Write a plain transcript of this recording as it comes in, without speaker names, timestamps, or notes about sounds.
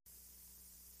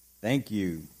Thank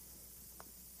you.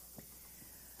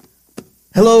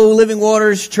 Hello, Living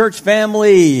Waters Church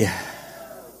family.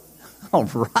 All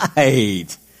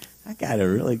right. I got a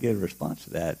really good response to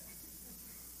that.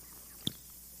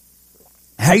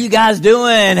 How you guys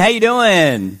doing? How you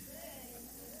doing?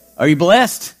 Are you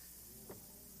blessed?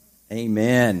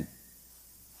 Amen.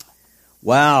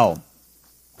 Wow.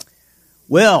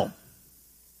 Well,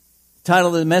 the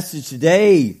title of the message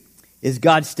today is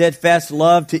God's steadfast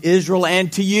love to Israel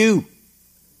and to you.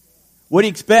 What do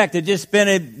you expect? To just spend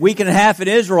a week and a half in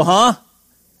Israel, huh?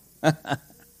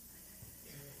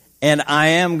 And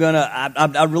I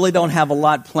really don't have a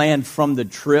lot planned from the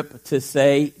trip to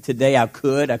say today. I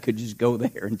could just go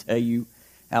there and tell you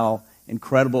how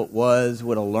incredible it was,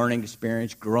 what a learning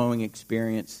experience, growing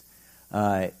experience,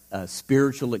 a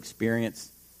spiritual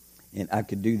experience. And I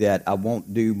could do that. I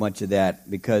won't do much of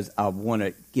that because I want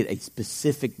to get a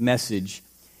specific message,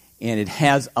 and it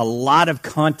has a lot of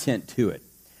content to it.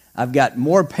 I've got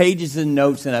more pages and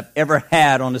notes than I've ever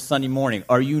had on a Sunday morning.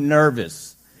 Are you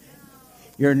nervous?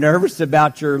 You're nervous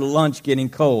about your lunch getting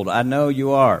cold. I know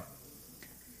you are.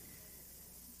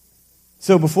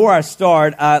 So before I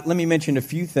start, let me mention a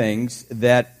few things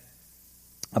that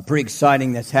are pretty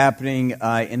exciting that's happening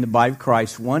in the body of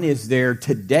Christ. One is they're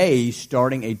today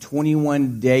starting a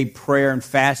 21-day prayer and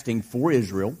fasting for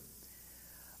Israel.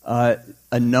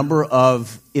 A number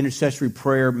of intercessory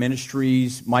prayer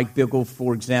ministries, Mike Bickle,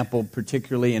 for example,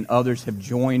 particularly, and others have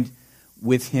joined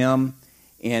with him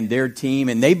and their team.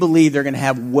 And they believe they're going to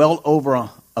have well over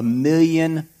a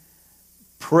million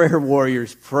prayer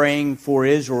warriors praying for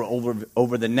Israel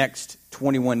over the next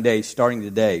 21 days, starting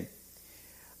today.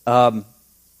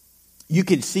 You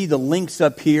can see the links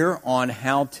up here on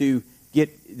how to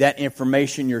get that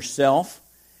information yourself.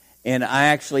 And I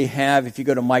actually have, if you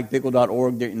go to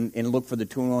mikebickle.org and look for the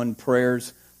 21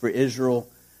 prayers for Israel,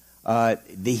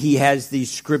 he has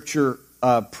these scripture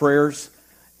prayers,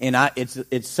 and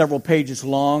it's several pages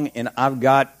long, and I've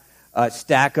got a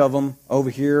stack of them over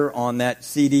here on that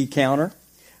CD counter,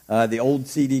 the old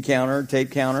CD counter,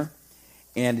 tape counter.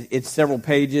 And it's several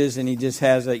pages, and he just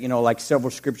has, like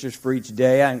several scriptures for each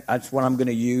day. That's what I'm going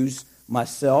to use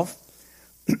myself.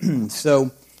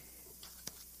 So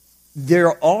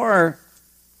there are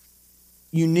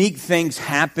unique things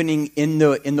happening in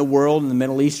the world, in the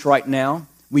Middle East right now.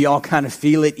 We all kind of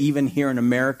feel it, even here in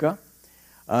America.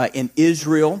 In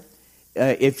Israel,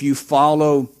 if you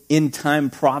follow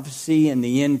end-time prophecy and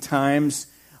the end times,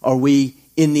 are we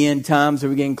in the end times? Are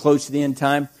we getting close to the end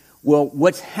time? Well,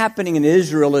 what's happening in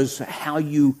Israel is how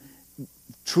you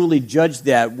truly judge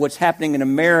that. What's happening in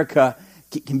America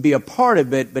can be a part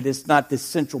of it, but it's not the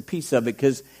central piece of it.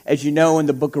 Because, as you know, in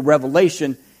the book of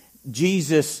Revelation,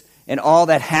 Jesus and all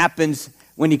that happens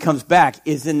when he comes back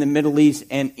is in the Middle East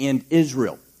and in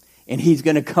Israel. And he's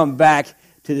going to come back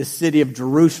to the city of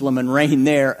Jerusalem and reign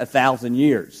there 1,000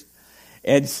 years.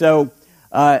 And so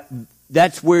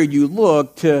that's where you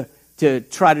look to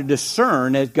try to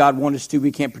discern, as God wants us to.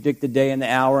 We can't predict the day and the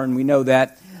hour, and we know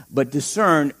that. But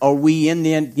discern, are we in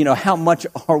the end, how much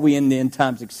are we in the end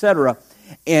times, etc.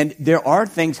 And there are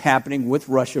things happening with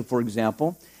Russia, for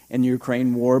example, in the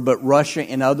Ukraine war, but Russia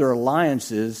and other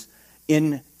alliances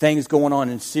in things going on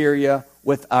in Syria,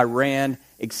 with Iran,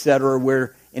 etc.,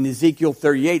 where in Ezekiel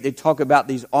 38, they talk about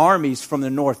these armies from the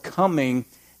north coming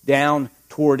down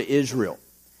toward Israel.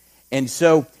 And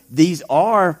so these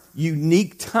are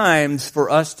unique times for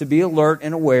us to be alert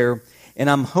and aware, and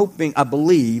I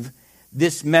believe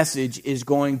this message is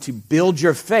going to build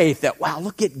your faith that, wow,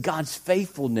 look at God's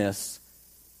faithfulness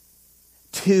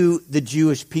to the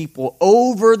Jewish people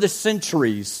over the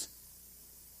centuries.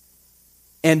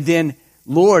 And then,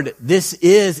 Lord, this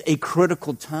is a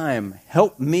critical time.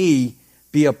 Help me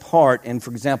be a part and,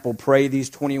 for example, pray these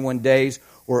 21 days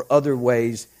or other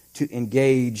ways to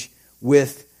engage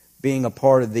with being a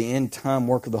part of the end-time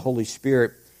work of the Holy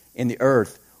Spirit in the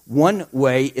earth. One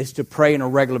way is to pray on a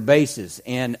regular basis.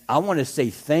 And I want to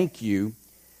say thank you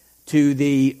to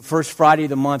the First Friday of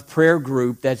the Month prayer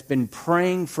group that's been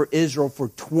praying for Israel for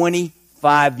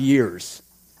 25 years.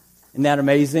 Isn't that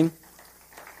amazing?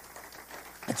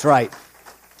 That's right.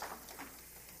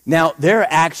 Now, they're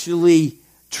actually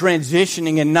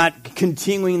transitioning and not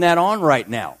continuing that on right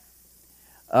now.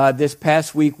 This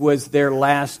past week was their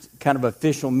last kind of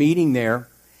official meeting there.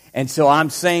 And so I'm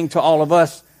saying to all of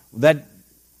us that,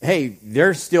 hey,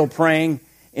 they're still praying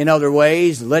in other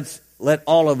ways. Let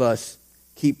all of us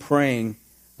keep praying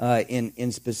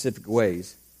in specific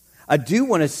ways. I do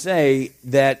want to say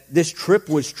that this trip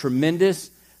was tremendous.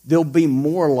 There'll be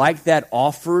more like that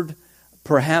offered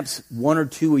perhaps one or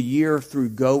two a year through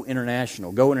Go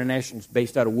International. Go International is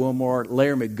based out of Wilmore.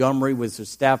 Larry Montgomery was the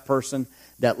staff person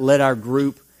that led our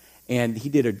group, and he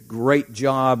did a great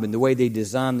job in the way they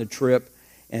designed the trip.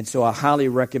 And so I highly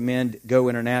recommend Go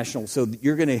International. So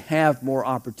you're going to have more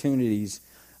opportunities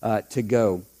to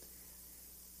go.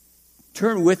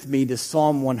 Turn with me to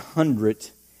Psalm 100.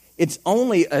 It's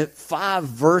only 5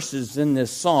 verses in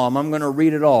this psalm. I'm going to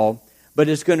read it all, but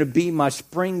it's going to be my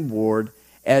springboard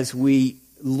as we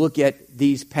look at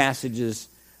these passages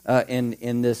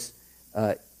in this.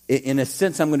 In a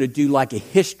sense, I'm going to do like a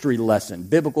history lesson,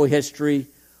 biblical history,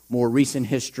 more recent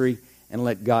history, and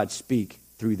let God speak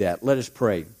through that. Let us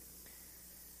pray.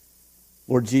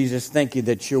 Lord Jesus, thank you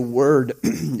that your word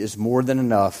is more than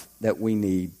enough that we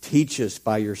need. Teach us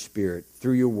by your Spirit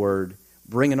through your word.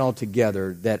 Bring it all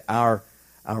together that our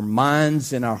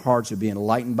minds and our hearts will be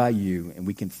enlightened by you and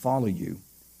we can follow you.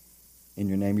 In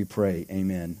your name we pray.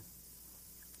 Amen.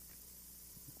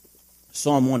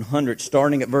 Psalm 100,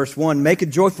 starting at verse 1. Make a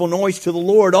joyful noise to the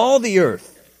Lord, all the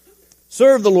earth.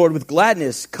 Serve the Lord with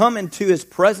gladness. Come into his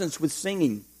presence with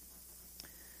singing.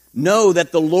 Know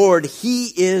that the Lord, he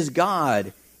is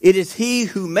God. It is he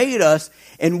who made us,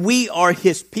 and we are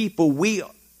his people. We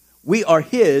are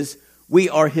his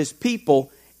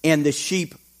people, and the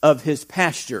sheep of his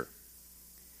pasture.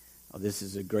 Oh, this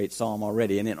is a great psalm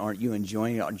already, isn't it? Aren't you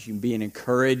enjoying it? Aren't you being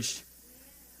encouraged?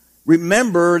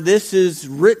 Remember, this is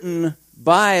written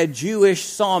by a Jewish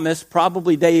psalmist,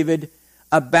 probably David,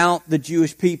 about the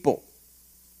Jewish people.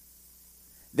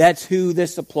 That's who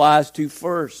this applies to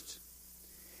first.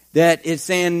 That it's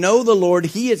saying, know the Lord,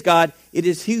 he is God, it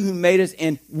is he who made us,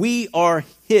 and we are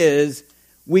his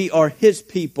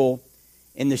people,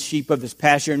 and the sheep of his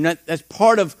pasture. And that's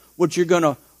part of what you're going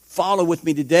to follow with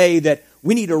me today, that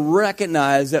we need to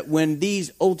recognize that when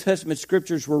these Old Testament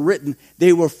scriptures were written,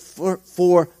 they were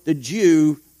for the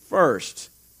Jew first.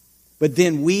 But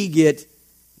then we get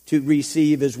to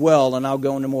receive as well, and I'll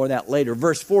go into more of that later.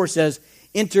 Verse 4 says,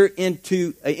 enter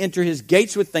his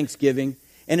gates with thanksgiving,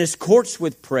 and his courts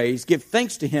with praise. Give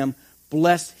thanks to him.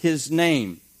 Bless his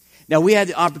name. Now, we had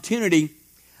the opportunity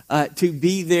to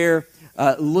be there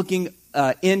looking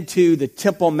into the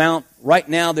Temple Mount. Right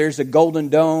now, there's a Golden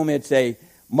Dome. It's a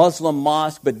Muslim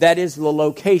mosque, but that is the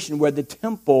location where the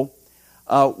temple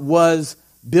was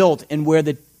built, and where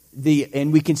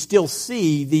and we can still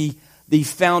see the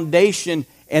foundation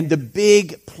and the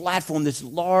big platform, this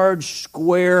large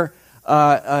square,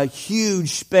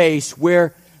 huge space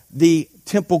where the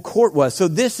temple court was. So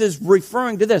this is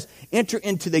referring to this. Enter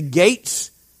into the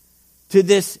gates to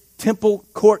this temple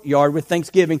courtyard with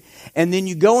thanksgiving. And then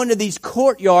you go into these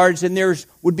courtyards, and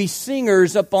would be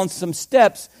singers up on some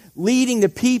steps leading the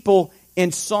people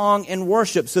in song and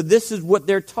worship. So this is what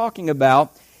they're talking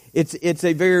about. It's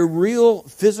a very real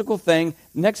physical thing.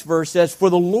 Next verse says, for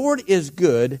the Lord is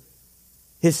good,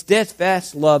 his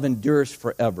steadfast love endures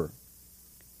forever,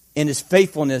 and his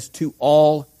faithfulness to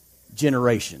all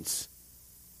generations.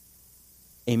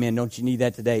 Amen. Don't you need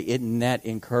that today? Isn't that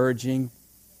encouraging?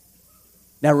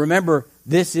 Now remember,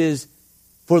 this is,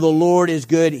 for the Lord is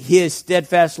good, his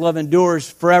steadfast love endures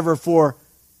forever for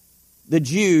the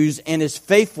Jews, and his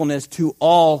faithfulness to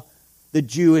all the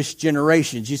Jewish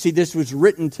generations. You see, this was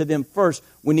written to them first.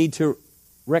 We need to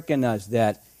recognize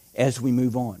that as we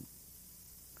move on.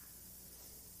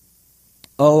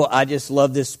 Oh, I just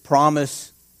love this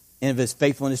promise and of his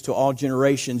faithfulness to all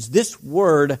generations. This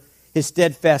word, his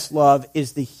steadfast love,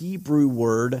 is the Hebrew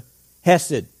word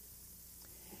hesed.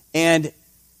 And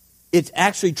it's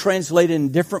actually translated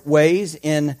in different ways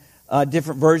in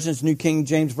different versions. New King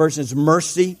James Version is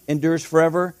mercy endures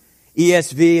forever.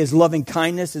 ESV is loving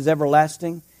kindness is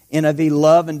everlasting. NIV,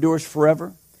 love endures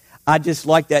forever. I just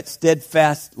like that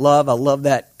steadfast love. I love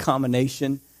that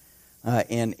combination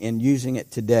and using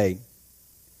it today.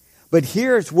 But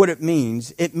here's what it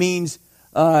means. It means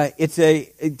to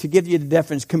give you the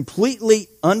definition, completely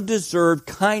undeserved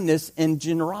kindness and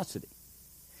generosity.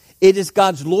 It is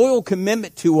God's loyal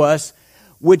commitment to us,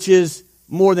 which is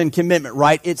more than commitment,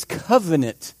 right? It's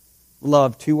covenant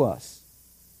love to us.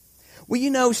 Well, you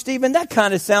know, Stephen, that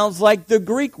kind of sounds like the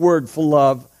Greek word for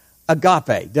love,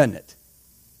 agape, doesn't it?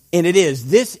 And it is.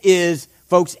 This is,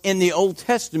 folks, in the Old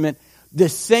Testament, the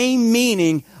same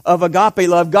meaning of agape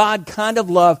love, God kind of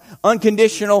love,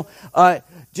 unconditional,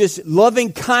 just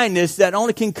loving kindness that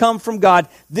only can come from God.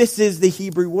 This is the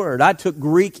Hebrew word. I took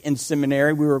Greek in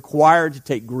seminary. We were required to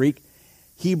take Greek.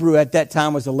 Hebrew at that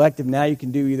time was elective. Now you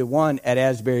can do either one at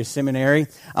Asbury Seminary.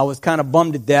 I was kind of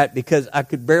bummed at that because I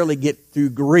could barely get through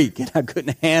Greek, and I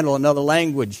couldn't handle another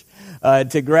language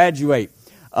to graduate.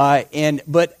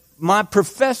 But my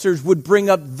professors would bring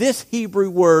up this Hebrew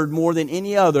word more than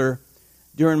any other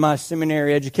during my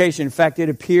seminary education. In fact, it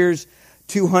appears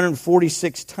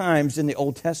 246 times in the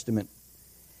Old Testament.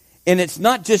 And it's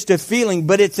not just a feeling,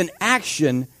 but it's an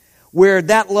action where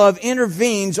that love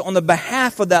intervenes on the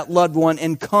behalf of that loved one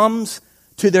and comes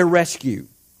to their rescue.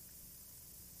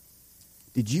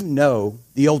 Did you know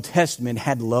the Old Testament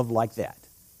had love like that?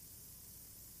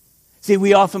 See,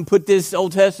 we often put this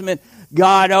Old Testament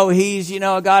God, he's,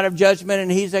 a God of judgment,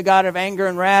 and he's a God of anger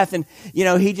and wrath, and,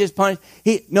 he just punished.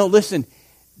 No, listen,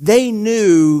 they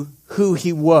knew who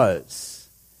he was.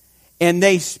 And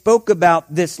they spoke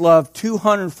about this love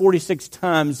 246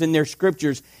 times in their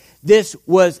scriptures. This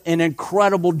was an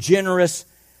incredible, generous,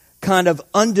 kind of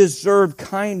undeserved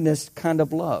kindness kind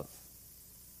of love.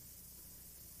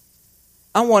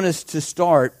 I want us to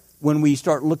start, when we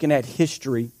start looking at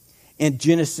history, in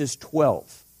Genesis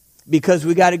 12. Because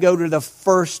we got to go to the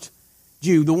first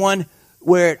Jew, the one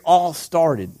where it all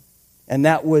started. And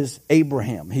that was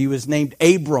Abraham. He was named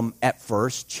Abram at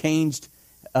first.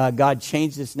 God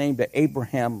changed his name to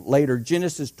Abraham later.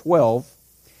 Genesis 12.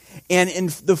 And in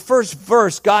the first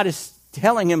verse, God is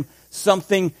telling him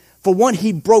something. For one,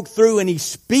 he broke through and he's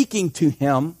speaking to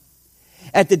him.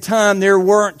 At the time, there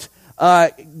weren't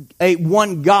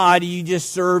one God. You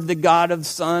just served the God of the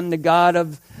sun, the God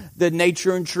of the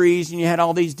nature and trees, and you had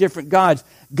all these different gods.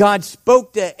 God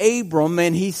spoke to Abram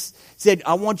and he said,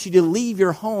 I want you to leave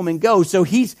your home and go. So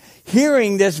he's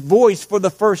hearing this voice for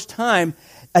the first time,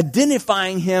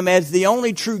 identifying him as the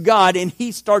only true God, and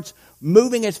he starts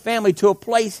moving his family to a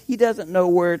place he doesn't know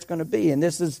where it's going to be. And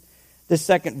this is the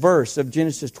second verse of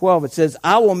Genesis 12. It says,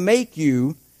 I will make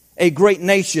you a great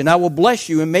nation. I will bless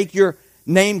you and make your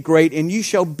name great, and you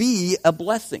shall be a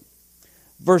blessing.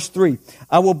 Verse 3,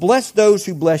 I will bless those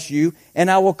who bless you, and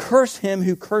I will curse him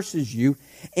who curses you,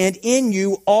 and in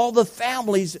you all the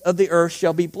families of the earth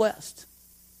shall be blessed.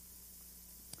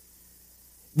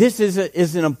 This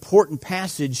is an important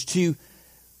passage to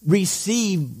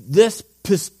receive this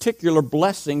particular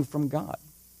blessing from God.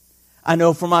 I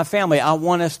know for my family, I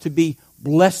want us to be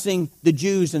blessing the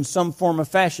Jews in some form or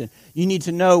fashion. You need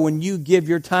to know when you give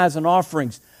your tithes and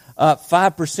offerings,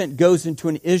 5% goes into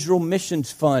an Israel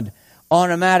missions fund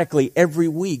automatically every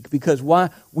week. Because why?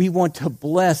 We want to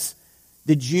bless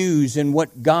the Jews and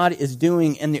what God is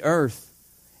doing in the earth.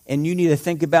 And you need to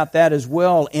think about that as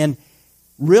well and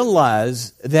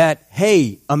realize that,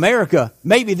 hey, America,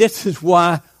 maybe this is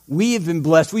why we have been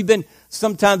blessed. We've been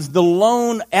sometimes the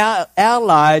lone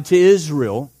ally to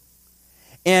Israel.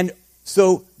 And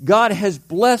so God has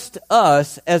blessed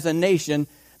us as a nation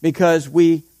because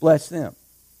we bless them.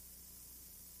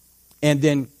 And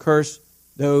then curse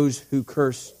those who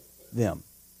curse them.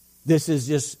 This is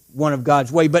just one of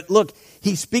God's way. But look,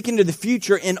 he's speaking to the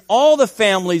future, and all the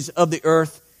families of the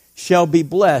earth shall be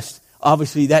blessed.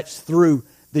 Obviously, that's through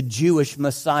the Jewish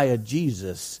Messiah,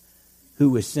 Jesus, who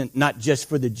was sent not just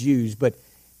for the Jews, but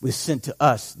was sent to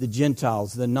us, the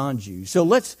Gentiles, the non-Jews. So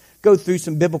let's go through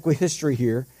some biblical history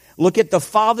here. Look at the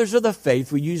fathers of the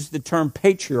faith. We use the term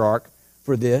patriarch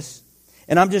for this.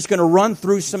 And I'm just going to run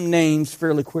through some names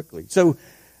fairly quickly. So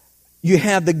you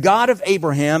have the God of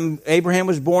Abraham. Abraham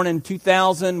was born in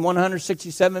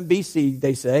 2167 BC,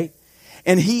 they say.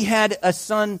 And he had a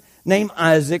son named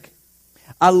Isaac.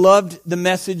 I loved the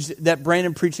message that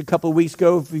Brandon preached a couple of weeks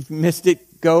ago. If you've missed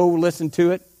it, go listen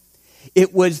to it.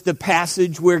 It was the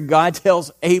passage where God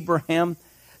tells Abraham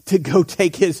to go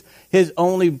take his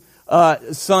only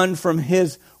son from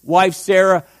his wife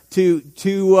Sarah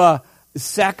to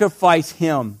sacrifice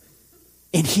him.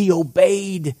 And he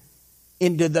obeyed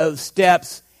into those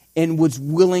steps and was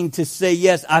willing to say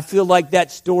yes. I feel like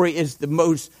that story is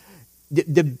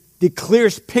the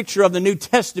clearest picture of the New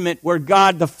Testament, where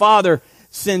God the Father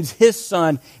sends his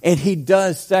son and he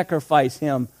does sacrifice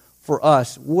him for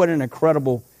us. What an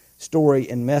incredible story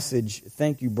and message.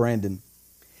 Thank you, Brandon.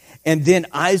 And then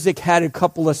Isaac had a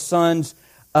couple of sons,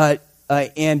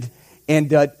 and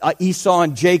Esau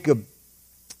and Jacob.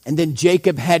 And then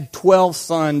Jacob had 12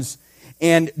 sons,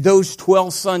 and those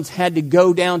 12 sons had to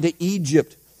go down to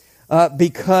Egypt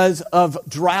because of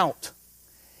drought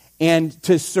and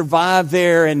to survive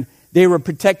there. And they were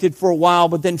protected for a while,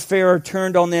 but then Pharaoh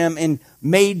turned on them and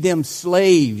made them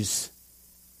slaves.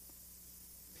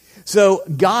 So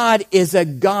God is a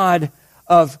God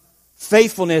of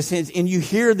faithfulness. And you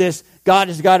hear this, God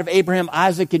is God of Abraham,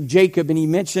 Isaac, and Jacob, and he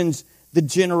mentions the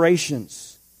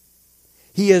generations.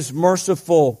 He is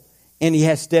merciful and he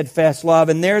has steadfast love.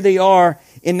 And there they are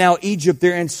in now Egypt.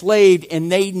 They're enslaved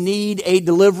and they need a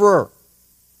deliverer.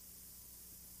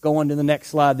 Go on to the next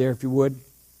slide there if you would.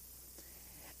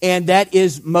 And that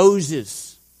is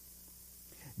Moses.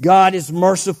 God is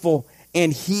merciful,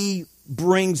 and He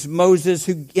brings Moses,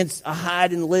 who gets to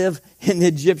hide and live in the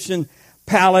Egyptian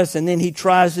palace, and then he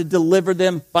tries to deliver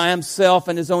them by himself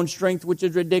and his own strength, which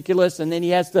is ridiculous. And then he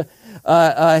has to,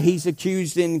 he's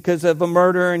accused because of a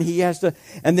murder, and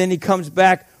then he comes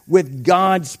back with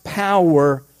God's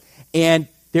power, and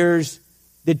there's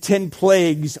the 10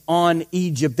 plagues on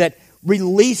Egypt that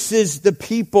releases the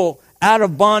people out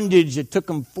of bondage. It took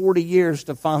them 40 years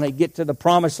to finally get to the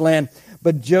promised land,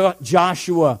 but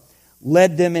Joshua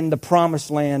led them in the promised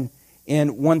land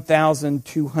in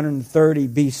 1230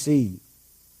 BC.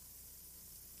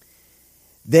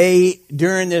 They,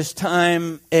 during this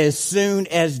time, as soon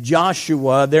as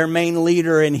Joshua, their main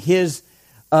leader, and his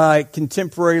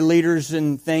contemporary leaders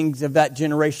and things of that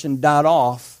generation died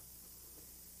off,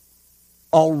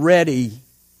 already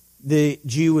the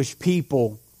Jewish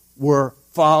people were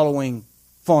following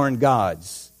foreign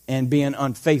gods and being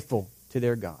unfaithful to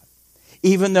their God.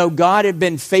 Even though God had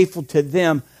been faithful to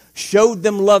them, showed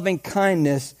them loving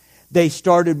kindness, they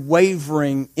started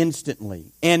wavering instantly.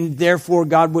 And therefore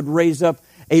God would raise up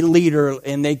a leader,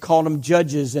 and they called them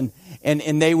judges, and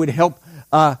they would help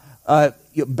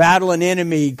battle an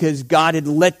enemy, because God had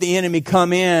let the enemy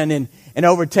come in and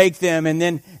overtake them,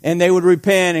 and they would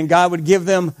repent, and God would give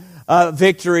them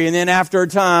victory. And then after a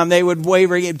time they would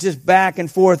waver, just back and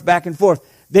forth, back and forth.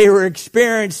 They were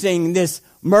experiencing this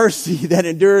mercy that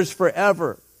endures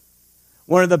forever.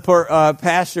 One of the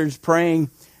pastors praying,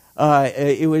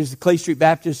 it was the Clay Street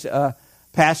Baptist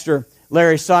pastor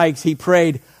Larry Sykes. He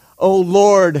prayed, "Oh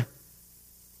Lord,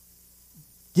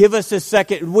 give us a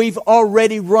second. We've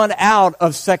already run out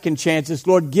of second chances.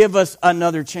 Lord, give us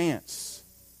another chance."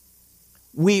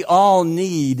 We all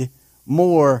need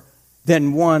more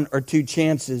than one or two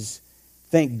chances.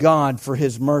 Thank God for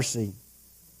His mercy.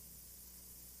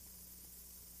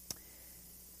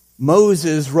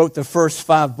 Moses wrote the first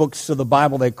 5 books of the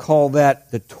Bible. They call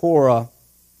that the Torah.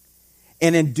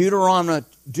 And in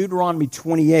Deuteronomy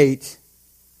 28,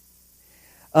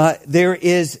 there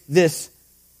is this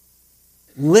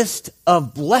list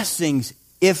of blessings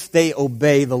if they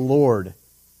obey the Lord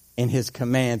and His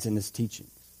commands and His teachings.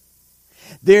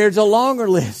 There's a longer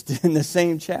list in the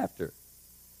same chapter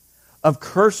of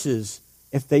curses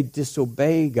if they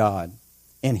disobey God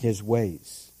and His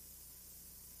ways.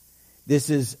 This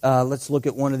is, let's look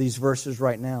at one of these verses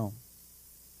right now.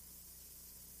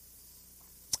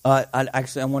 I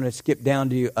want to skip down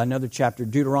to another chapter,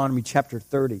 Deuteronomy chapter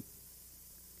 30.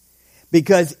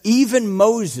 Because even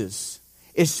Moses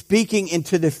is speaking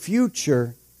into the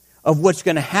future of what's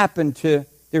going to happen to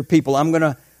their people. I'm going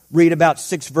to read about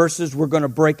 6 verses. We're going to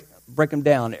break them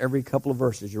down every couple of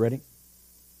verses. You ready?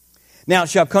 "Now it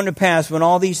shall come to pass, when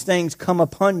all these things come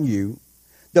upon you,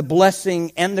 the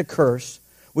blessing and the curse,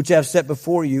 which I have set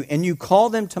before you, and you call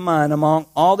them to mind among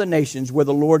all the nations where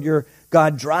the Lord your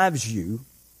God drives you,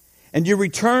 and you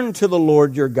return to the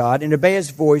Lord your God and obey His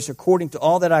voice according to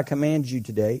all that I command you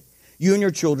today, you and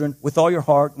your children, with all your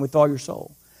heart and with all your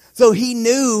soul." So he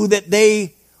knew that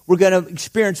they were going to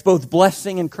experience both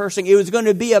blessing and cursing. It was going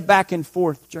to be a back and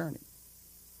forth journey.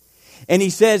 And he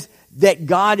says that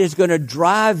God is going to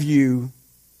drive you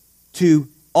to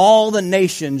all the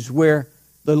nations where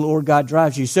the Lord God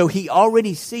drives you. So he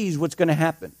already sees what's going to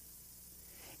happen.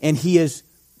 And he is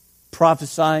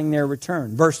prophesying their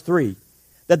return. Verse 3,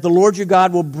 "That the Lord your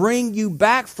God will bring you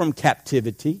back from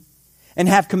captivity and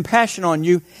have compassion on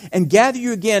you and gather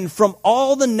you again from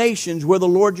all the nations where the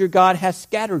Lord your God has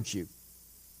scattered you."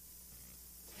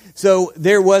 So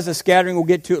there was a scattering. We'll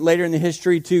get to it later in the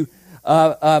history. To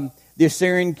the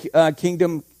Assyrian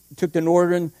kingdom took the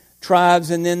northern tribes,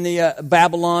 and then the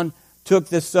Babylon took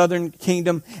the southern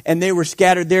kingdom, and they were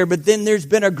scattered there. But then there's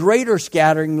been a greater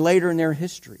scattering later in their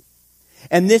history.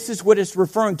 And this is what it's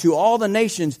referring to, all the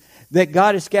nations that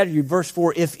God has scattered you. Verse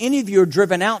 4, "If any of you are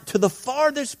driven out to the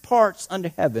farthest parts unto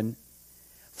heaven,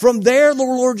 from there the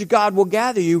Lord your God will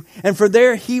gather you, and for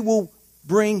there He will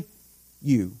bring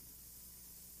you."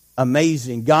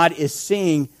 Amazing. God is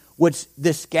seeing what's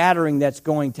this scattering that's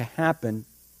going to happen.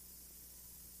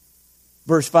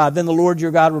 Verse 5, "Then the Lord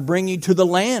your God will bring you to the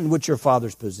land which your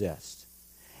fathers possessed,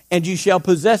 and you shall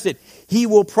possess it. He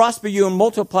will prosper you and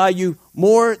multiply you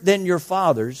more than your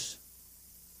fathers.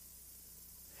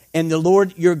 And the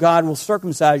Lord your God will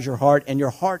circumcise your heart and your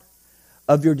heart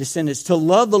of your descendants, to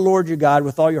love the Lord your God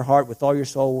with all your heart, with all your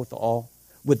soul,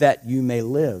 with that you may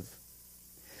live."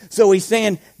 So he's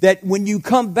saying that when you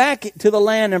come back to the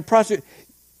land and prosper,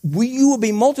 you will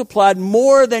be multiplied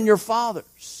more than your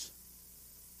fathers.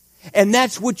 And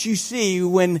that's what you see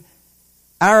when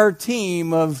our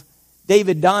team of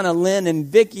David, Donna, Lynn, and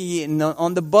Vicky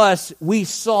on the bus, we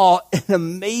saw an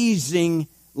amazing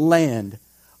land,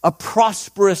 a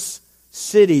prosperous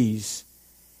cities.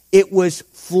 It was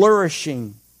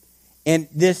flourishing. And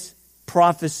this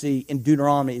prophecy in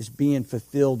Deuteronomy is being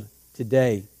fulfilled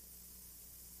today.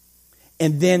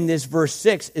 And then this verse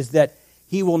 6 is that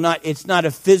he will not, it's not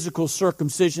a physical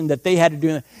circumcision that they had to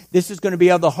do. This is going to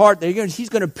be of the heart. He's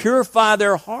going to purify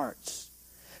their hearts.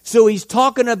 So he's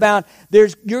talking about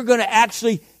you're going to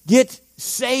actually get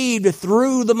saved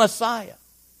through the Messiah.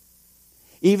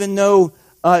 Even though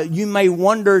you may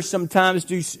wonder sometimes,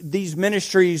 do these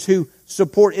ministries who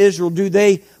support Israel, do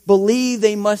they believe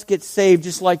they must get saved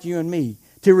just like you and me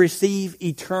to receive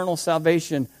eternal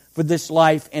salvation for this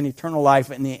life and eternal life?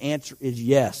 And the answer is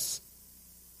yes.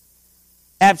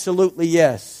 Absolutely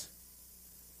yes.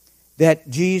 That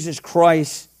Jesus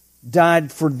Christ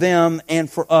died for them and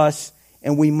for us,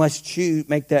 and we must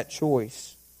make that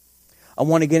choice. I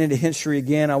want to get into history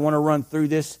again. I want to run through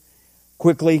this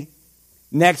quickly.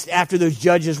 Next, after those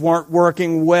judges weren't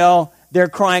working well, they're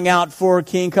crying out for a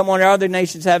king. Come on, other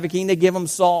nations have a king. They give him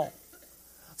Saul.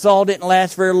 Saul didn't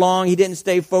last very long. He didn't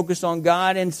stay focused on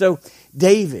God. And so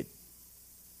David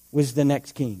was the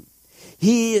next king.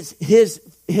 His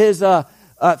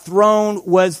throne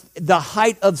was the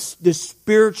height of the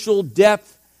spiritual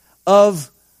depth of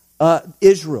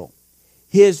Israel.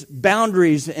 His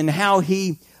boundaries and how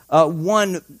he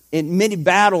won in many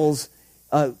battles,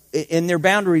 and their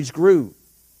boundaries grew.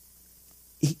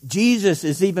 Jesus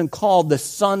is even called the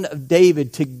Son of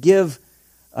David to give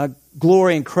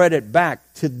glory and credit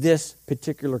back to this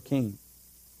particular king.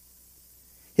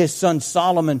 His son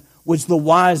Solomon was the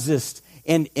wisest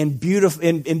and beautiful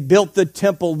and built the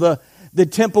temple. The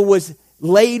temple was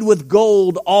laid with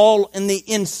gold all in the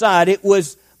inside. It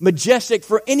was majestic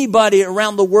for anybody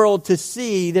around the world to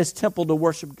see this temple to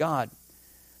worship God.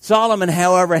 Solomon,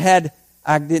 however, had,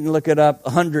 I didn't look it up,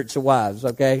 hundreds of wives,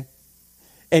 okay,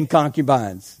 and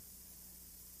concubines.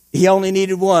 He only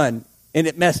needed one, and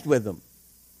it messed with him.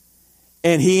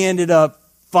 And he ended up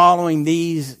following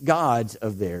these gods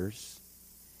of theirs.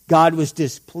 God was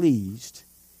displeased.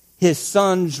 His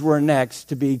sons were next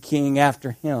to be king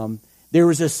after him. There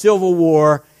was a civil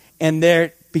war, and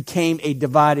there became a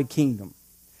divided kingdom.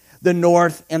 The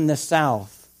north and the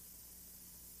south.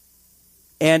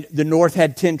 And the north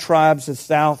had 10 tribes. The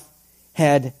south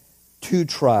had 2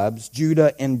 tribes,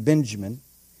 Judah and Benjamin.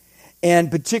 And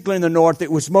particularly in the north,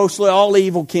 it was mostly all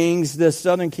evil kings. The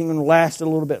southern kingdom lasted a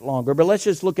little bit longer. But let's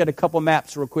just look at a couple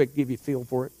maps real quick to give you a feel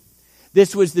for it.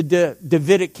 This was the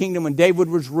Davidic kingdom when David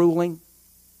was ruling.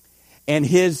 And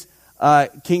his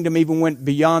kingdom even went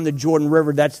beyond the Jordan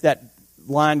River. That's that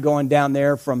line going down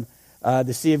there from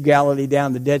the Sea of Galilee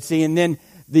down the Dead Sea. And then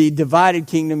the divided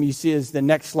kingdom you see is the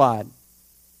next slide.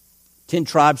 10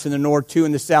 tribes in the north, 2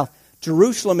 in the south.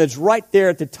 Jerusalem is right there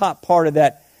at the top part of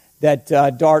that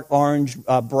dark orange,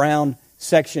 brown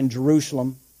section,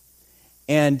 Jerusalem.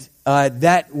 And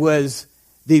that was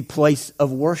the place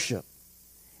of worship.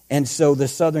 And so the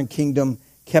southern kingdom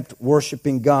kept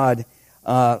worshiping God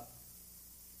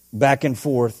back and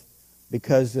forth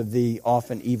because of the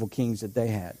often evil kings that they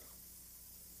had.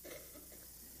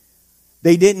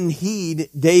 They didn't heed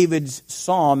David's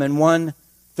psalm in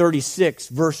 136,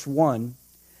 verse 1.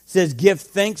 It says, "Give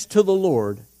thanks to the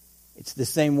Lord." It's the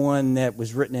same one that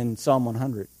was written in Psalm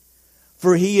 100.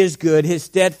 "For he is good, his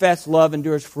steadfast love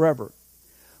endures forever."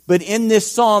 But in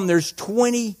this psalm, there's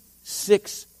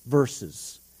 26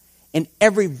 verses. In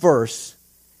every verse,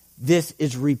 this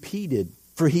is repeated.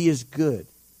 For he is good.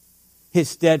 His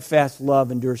steadfast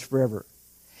love endures forever.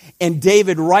 And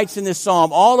David writes in this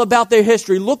psalm all about their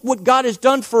history. Look what God has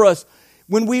done for us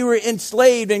when we were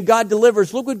enslaved and God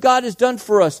delivers. Look what God has done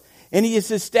for us. And he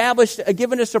has established,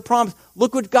 given us a promise.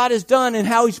 Look what God has done and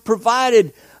how he's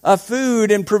provided food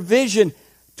and provision.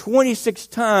 26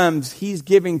 times he's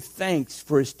giving thanks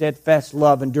for his steadfast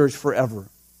love endures forever.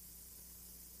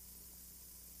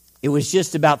 It was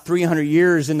just about 300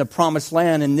 years in the promised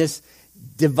land and this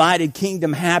divided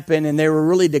kingdom happened and they were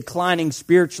really declining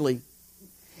spiritually.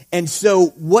 And so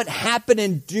what happened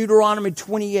in Deuteronomy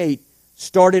 28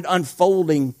 started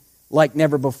unfolding like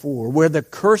never before, where the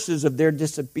curses of their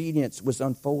disobedience was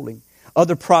unfolding.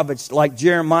 Other prophets like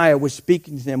Jeremiah was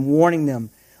speaking to them, warning them,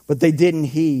 but they didn't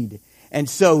heed. And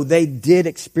so they did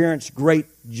experience great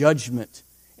judgment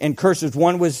and curses.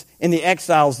 One was in the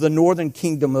exiles. The northern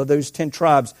kingdom of those 10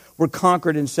 tribes were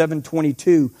conquered in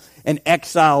 722 and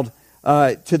exiled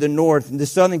to the north. And the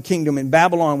southern kingdom in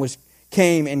Babylon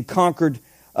came and conquered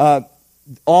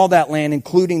all that land,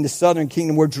 including the southern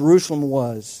kingdom where Jerusalem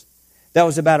was. That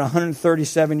was about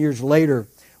 137 years later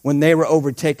when they were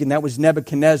overtaken. That was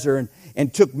Nebuchadnezzar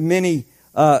and took many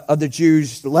of the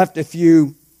Jews, left a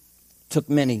few, took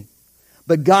many.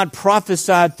 But God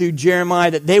prophesied through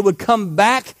Jeremiah that they would come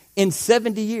back in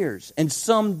 70 years. And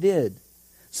some did.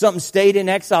 Some stayed in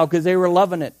exile because they were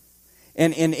loving it.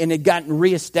 And had gotten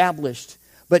reestablished.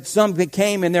 But some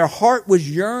came and their heart was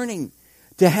yearning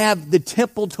to have the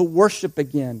temple to worship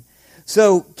again.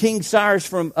 So King Cyrus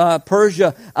from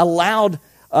Persia allowed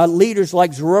leaders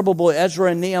like Zerubbabel,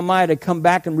 Ezra, and Nehemiah to come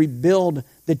back and rebuild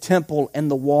the temple and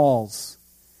the walls.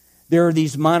 There are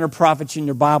these minor prophets in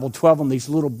your Bible, 12 of them, these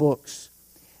little books.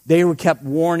 They were kept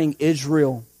warning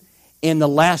Israel. And the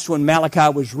last one,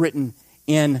 Malachi, was written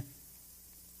in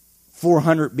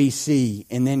 400 BC.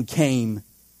 And then came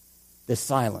the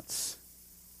silence.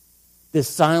 The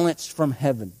silence from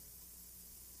heaven.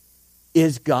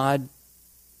 Is God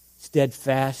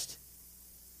steadfast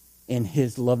in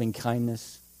His loving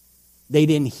kindness? They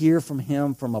didn't hear from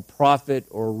Him from a prophet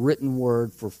or a written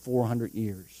word for 400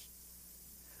 years.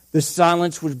 The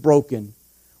silence was broken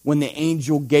when the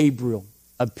angel Gabriel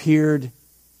appeared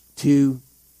to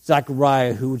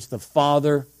Zechariah, who was the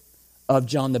father of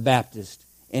John the Baptist.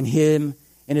 And him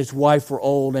and his wife were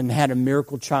old and had a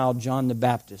miracle child, John the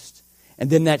Baptist. And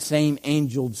then that same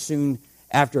angel soon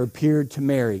after appeared to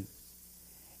Mary.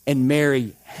 And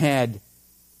Mary had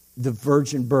the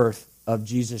virgin birth of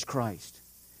Jesus Christ.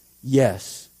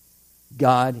 Yes,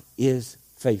 God is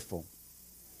faithful.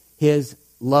 His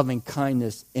loving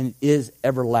kindness is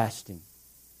everlasting.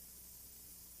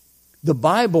 The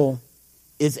Bible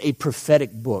is a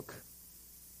prophetic book.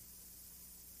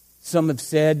 Some have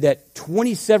said that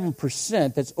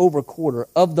 27%, that's over a quarter,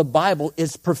 of the Bible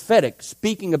is prophetic,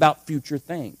 speaking about future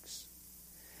things.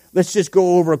 Let's just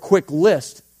go over a quick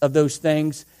list of those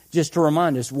things just to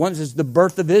remind us. One is the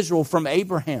birth of Israel from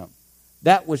Abraham.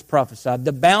 That was prophesied.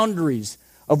 The boundaries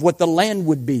of what the land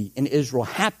would be in Israel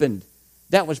happened.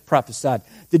 That was prophesied.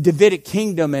 The Davidic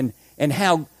kingdom and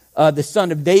how the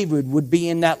son of David would be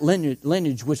in that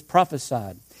lineage was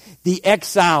prophesied. The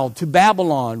exile to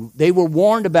Babylon, they were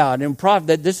warned about and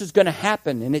that this is going to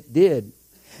happen, and it did.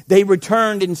 They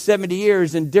returned in 70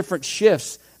 years in different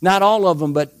shifts. Not all of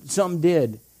them, but some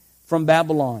did, from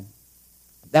Babylon.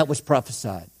 That was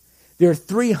prophesied. There are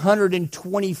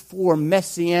 324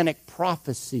 messianic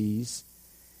prophecies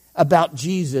about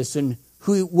Jesus and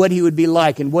what He would be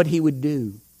like and what He would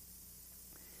do.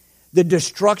 The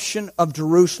destruction of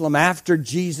Jerusalem after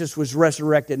Jesus was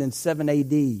resurrected in 7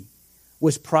 AD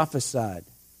was prophesied.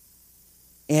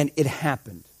 And it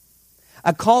happened.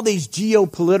 I call these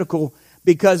geopolitical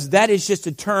because that is just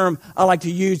a term I like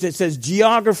to use that says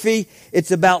geography.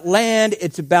 It's about land.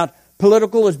 It's about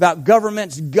political. It's about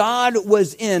governments. God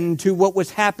was into what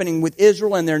was happening with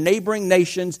Israel and their neighboring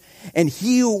nations. And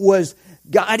He was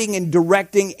guiding and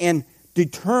directing and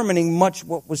determining much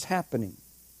what was happening.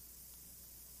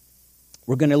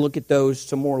 We're going to look at those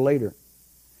some more later.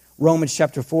 Romans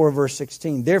chapter 4, verse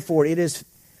 16. Therefore, it is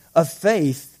of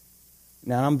faith.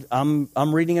 Now,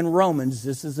 I'm reading in Romans.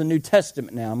 This is the New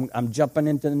Testament now. I'm jumping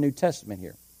into the New Testament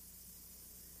here.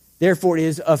 Therefore, it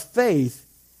is of faith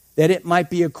that it might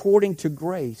be according to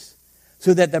grace,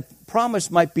 so that the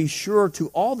promise might be sure to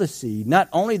all the seed, not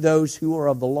only those who are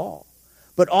of the law,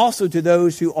 but also to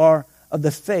those who are of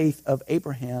the faith of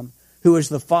Abraham, who is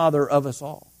the father of us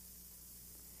all.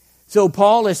 So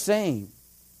Paul is saying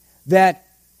that,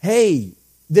 hey,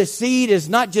 the seed is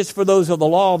not just for those of the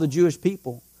law, the Jewish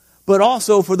people, but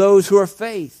also for those who are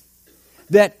faith.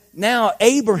 That now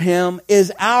Abraham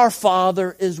is our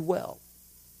father as well.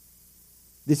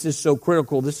 This is so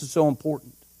critical. This is so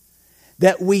important.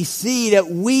 That we see that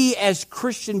we as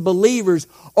Christian believers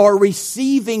are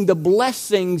receiving the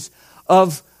blessings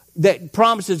of that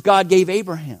promises God gave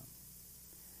Abraham.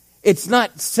 It's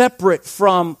not separate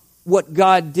from what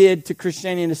God did to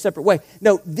Christianity in a separate way.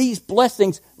 No, these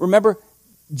blessings, remember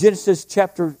Genesis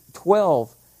chapter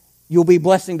 12, you'll be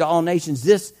blessing to all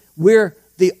nations. We're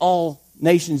the all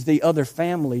nations, the other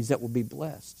families that will be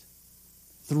blessed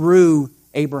through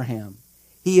Abraham.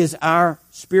 He is our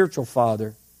spiritual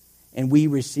father, and we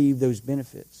receive those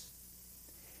benefits.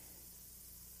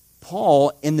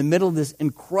 Paul, in the middle of this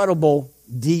incredible,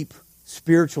 deep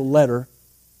spiritual letter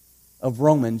of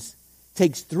Romans,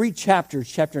 takes 3 chapters,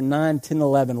 chapter 9, 10,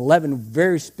 11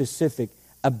 very specific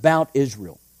about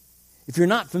Israel. If you're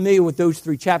not familiar with those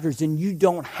 3 chapters, then you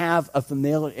don't have a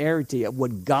familiarity of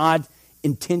what God's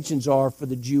intentions are for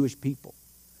the Jewish people.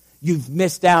 You've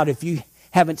missed out if you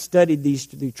haven't studied these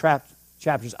 3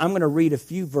 chapters. I'm going to read a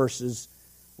few verses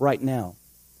right now.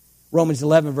 Romans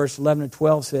 11, verse 11 and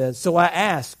 12 says, So I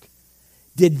ask,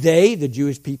 did they, the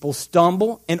Jewish people,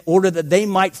 stumble in order that they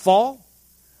might fall?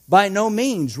 By no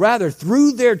means. Rather,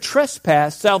 through their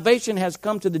trespass, salvation has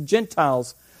come to the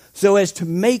Gentiles so as to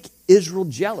make Israel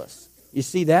jealous. You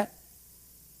see that?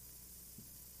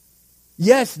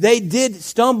 Yes, they did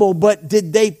stumble, but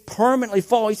did they permanently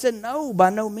fall? He said, no, by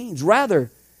no means.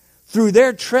 Rather, through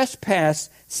their trespass,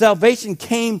 salvation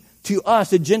came to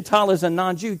us. A Gentile as a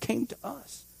non-Jew came to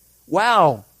us.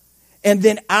 Wow. And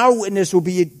then our witness will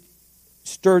be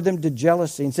stir them to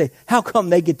jealousy and say, how come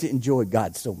they get to enjoy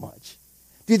God so much?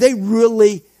 Do they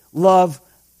really love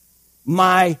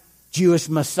my Jewish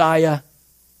Messiah?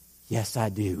 Yes, I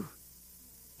do.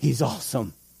 He's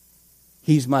awesome.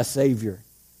 He's my Savior.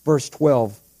 Verse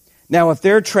 12. Now, if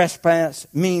their trespass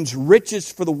means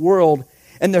riches for the world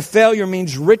and their failure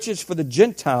means riches for the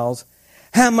Gentiles,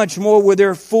 how much more will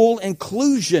their full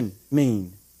inclusion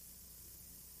mean?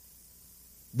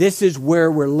 This is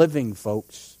where we're living,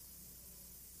 folks.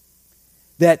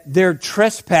 That their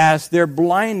trespass, their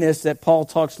blindness that Paul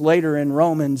talks later in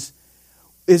Romans,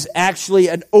 is actually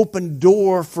an open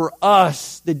door for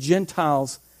us, the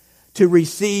Gentiles, to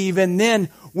receive. And then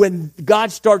when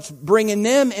God starts bringing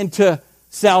them into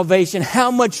salvation,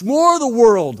 how much more the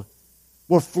world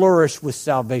will flourish with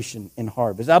salvation and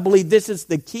harvest. I believe this is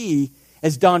the key,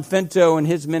 as Don Fento and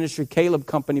his ministry, Caleb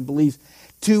Company, believes,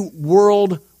 to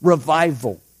world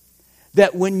revival.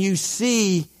 That when you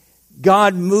see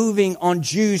God moving on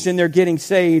Jews and they're getting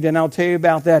saved, and I'll tell you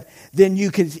about that, then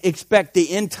you can expect the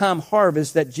end time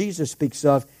harvest that Jesus speaks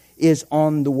of is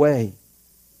on the way.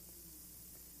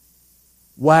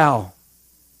 Wow.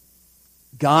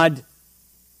 God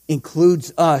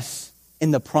includes us in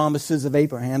the promises of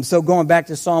Abraham. So going back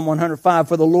to Psalm 105,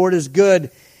 for the Lord is good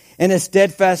and His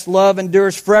steadfast love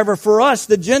endures forever for us,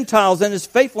 the Gentiles, and His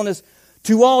faithfulness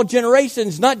to all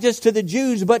generations, not just to the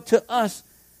Jews, but to us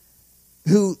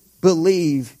who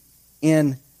believe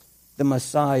in the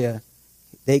Messiah.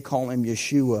 They call Him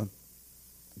Yeshua,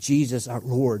 Jesus our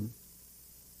Lord.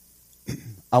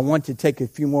 I want to take a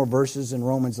few more verses in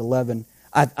Romans 11.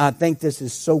 I think this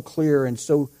is so clear and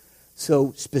so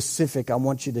specific. I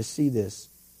want you to see this.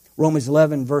 Romans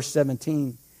 11, verse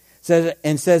 17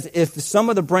 says, if some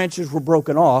of the branches were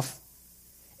broken off,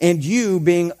 and you,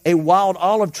 being a wild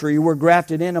olive tree, were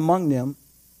grafted in among them,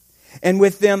 and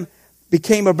with them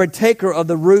became a partaker of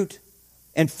the root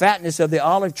and fatness of the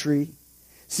olive tree.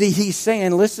 See, he's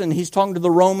saying, listen, he's talking to the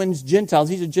Romans, Gentiles.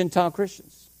 These are Gentile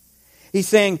Christians. He's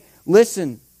saying,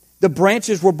 listen, the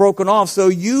branches were broken off, so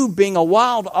you, being a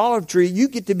wild olive tree, you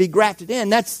get to be grafted in.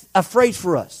 That's a phrase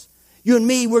for us. You and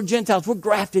me, we're Gentiles. We're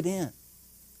grafted in.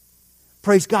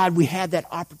 Praise God, we had that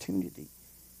opportunity.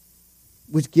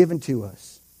 It was given to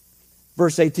us.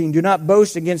 Verse 18, do not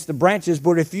boast against the branches,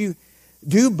 but if you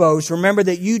do boast, remember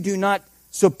that you do not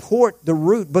support the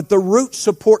root, but the root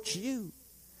supports you.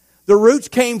 The roots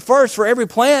came first for every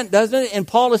plant, doesn't it? And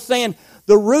Paul is saying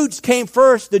the roots came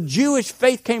first. The Jewish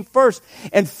faith came first.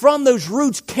 And from those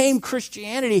roots came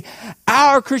Christianity.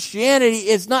 Our Christianity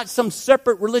is not some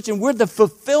separate religion. We're the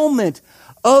fulfillment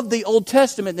of the Old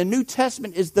Testament. The New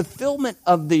Testament is the fulfillment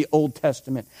of the Old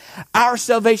Testament. Our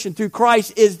salvation through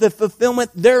Christ is the fulfillment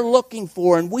they're looking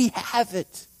for, and we have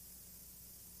it.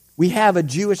 We have a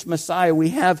Jewish Messiah. We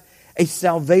have a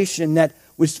salvation that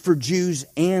was for Jews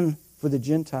and for the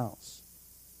Gentiles.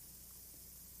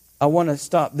 I want to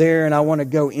stop there and I want to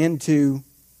go into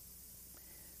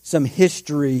some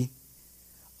history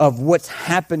of what's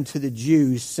happened to the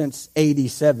Jews since AD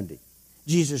 70.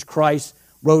 Jesus Christ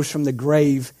rose from the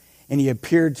grave and He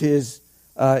appeared to His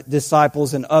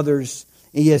disciples and others.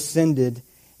 He ascended.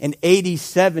 In AD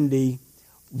 70,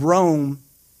 Rome,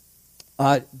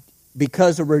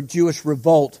 because of a Jewish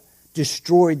revolt,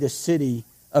 destroyed the city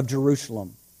of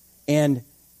Jerusalem and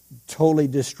totally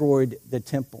destroyed the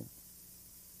temple.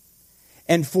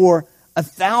 And for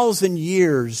 1,000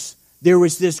 years, there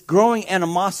was this growing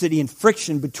animosity and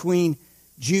friction between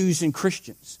Jews and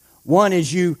Christians. One,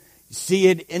 as you see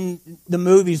it in the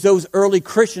movies, those early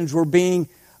Christians were being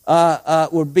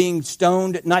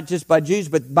stoned, not just by Jews,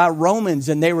 but by Romans,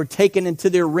 and they were taken into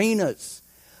the arenas.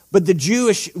 But the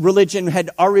Jewish religion had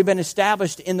already been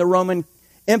established in the Roman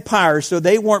Empire, so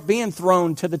they weren't being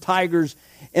thrown to the tigers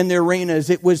in the arenas.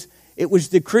 It was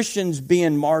the Christians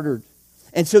being martyred.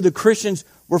 And so the Christians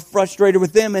were frustrated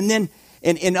with them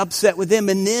and upset with them.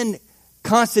 And then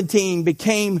Constantine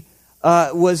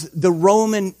was the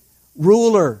Roman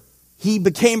ruler. He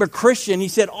became a Christian. He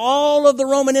said, all of the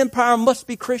Roman Empire must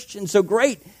be Christian. So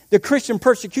great. The Christian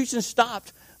persecution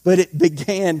stopped, but it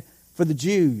began for the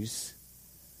Jews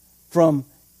from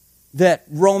that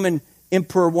Roman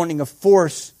emperor wanting to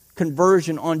force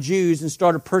conversion on Jews and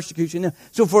started persecuting them.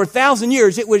 So for 1,000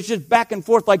 years, it was just back and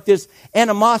forth like this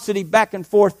animosity, back and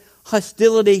forth,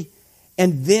 hostility.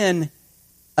 And then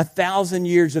 1,000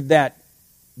 years of that,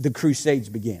 the Crusades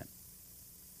began.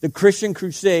 The Christian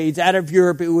Crusades out of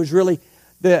Europe, it was really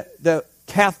the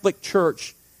Catholic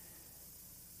Church,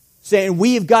 saying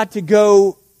we've got to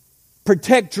go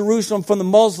protect Jerusalem from the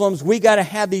Muslims. We got to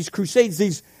have these crusades,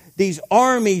 these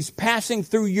armies passing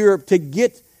through Europe to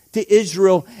get to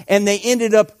Israel, and they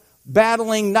ended up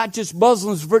battling not just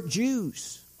Muslims but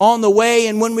Jews on the way.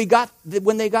 And when they got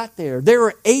there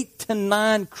were 8 to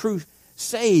 9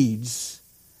 crusades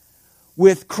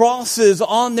with crosses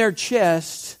on their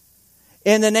chest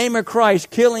in the name of Christ,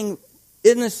 killing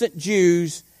innocent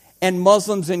Jews and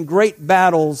Muslims in great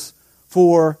battles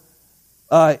for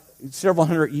several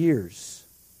hundred years.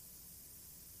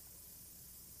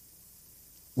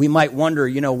 We might wonder,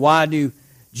 why do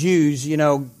Jews,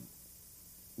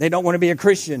 they don't want to be a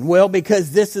Christian? Well,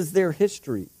 because this is their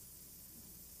history.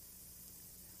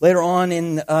 Later on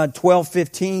in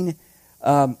 1215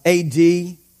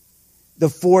 A.D., the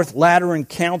Fourth Lateran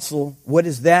Council, what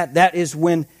is that? That is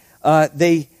when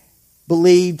they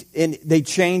believed in, they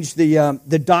changed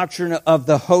the doctrine of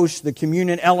the host, the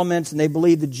communion elements, and they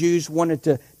believed the Jews wanted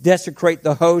to desecrate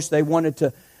the host. They wanted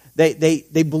to,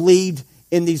 they believed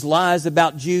in these lies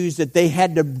about Jews that they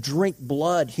had to drink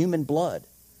blood, human blood.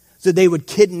 So they would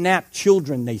kidnap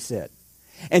children, they said.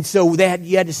 And so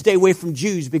you had to stay away from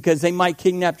Jews because they might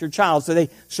kidnap your child. So they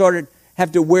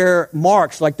have to wear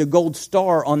marks like the gold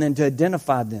star on them to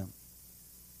identify them.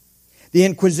 The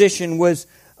Inquisition was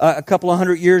a couple of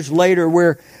hundred years later,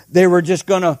 where they were just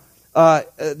going to,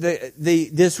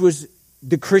 this was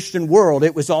the Christian world.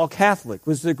 It was all Catholic. It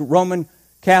was the Roman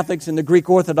Catholics and the Greek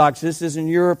Orthodox. This is in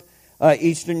Europe,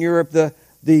 Eastern Europe.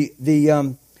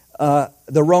 The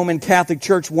Roman Catholic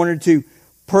Church wanted to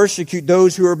persecute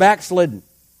those who were backslidden.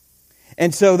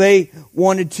 And so they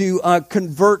wanted to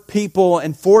convert people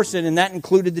and force it, and that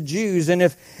included the Jews. And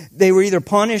if they were either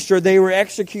punished or they were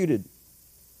executed.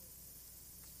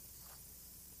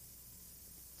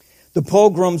 The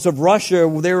pogroms of Russia,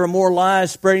 there were more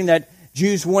lies spreading that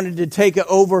Jews wanted to take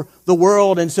over the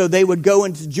world, and so they would go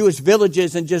into Jewish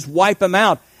villages and just wipe them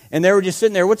out. And they were just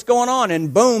sitting there, what's going on?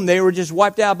 And boom, they were just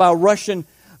wiped out by Russian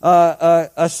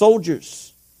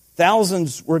soldiers.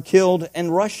 Thousands were killed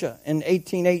in Russia in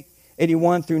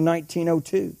 1881 through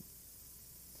 1902.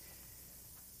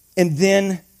 And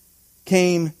then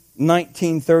came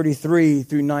 1933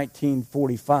 through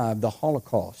 1945, the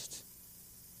Holocaust,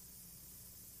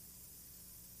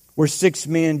 where 6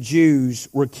 million Jews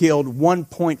were killed.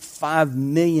 1.5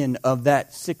 million of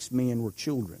that 6 million were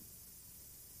children.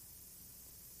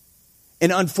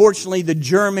 And unfortunately, the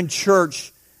German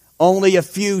church, only a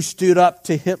few stood up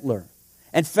to Hitler.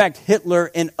 In fact, Hitler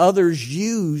and others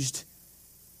used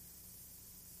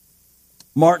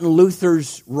Martin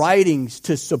Luther's writings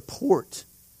to support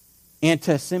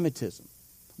anti-Semitism.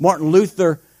 Martin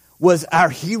Luther was our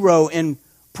hero in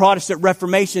Protestant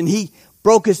Reformation. He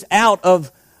broke us out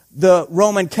of the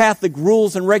Roman Catholic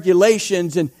rules and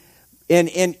regulations and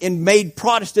made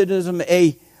Protestantism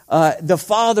the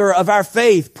father of our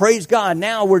faith. Praise God.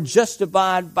 Now we're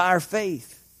justified by our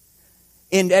faith.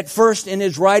 And at first in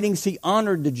his writings he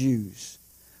honored the Jews.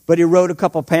 But he wrote a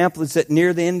couple pamphlets at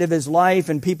near the end of his life,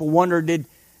 and people wondered,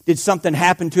 did something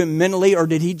happen to him mentally, or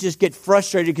did he just get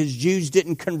frustrated because Jews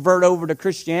didn't convert over to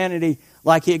Christianity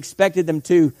like he expected them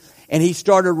to? And he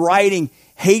started writing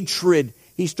hatred.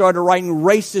 He started writing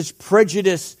racist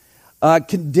prejudice,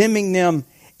 condemning them.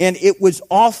 And it was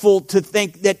awful to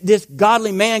think that this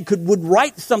godly man would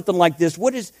write something like this.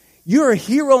 You're a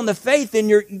hero in the faith,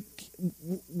 and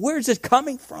where's this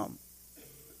coming from?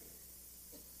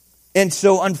 And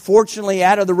so, unfortunately,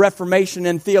 out of the Reformation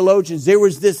and theologians, there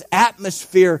was this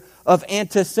atmosphere of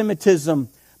anti-Semitism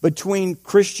between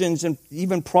Christians and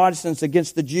even Protestants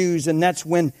against the Jews. And that's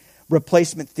when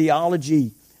replacement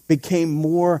theology became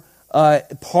more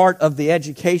part of the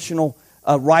educational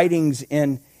writings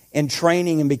and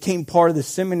training, and became part of the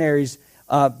seminaries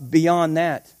beyond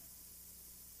that.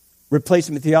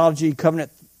 Replacement theology,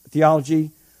 covenant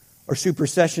theology, or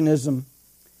supersessionism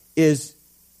is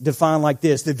defined like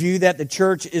this: the view that the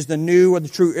church is the new or the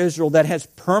true Israel that has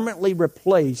permanently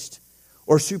replaced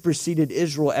or superseded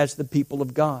Israel as the people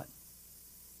of God.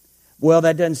 Well,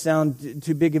 that doesn't sound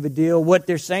too big of a deal. What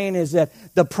they're saying is that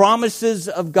the promises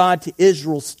of God to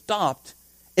Israel stopped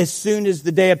as soon as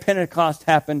the day of Pentecost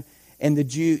happened, and the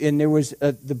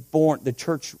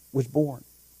church was born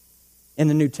in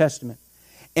the New Testament.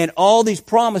 And all these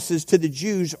promises to the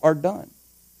Jews are done.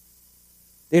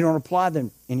 They don't apply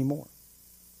them anymore.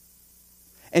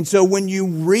 And so when you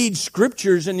read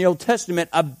scriptures in the Old Testament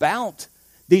about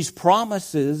these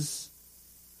promises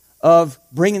of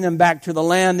bringing them back to the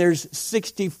land, there's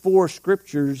 64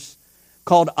 scriptures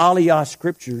called Aliyah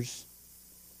scriptures.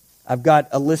 I've got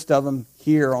a list of them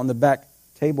here on the back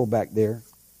table back there.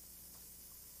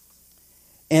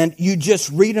 and you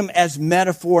just read them as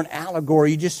metaphor and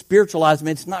allegory. You just spiritualize them.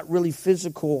 It's not really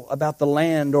physical about the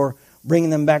land or bringing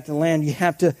them back to the land. You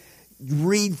have to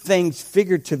read things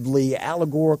figuratively,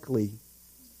 allegorically.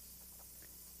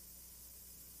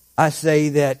 I say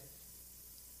that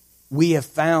we have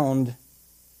found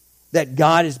that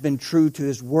God has been true to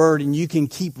His Word, and you can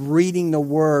keep reading the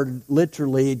Word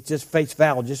literally, just face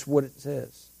value, just what it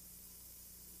says.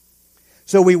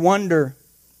 So we wonder,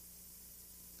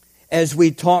 as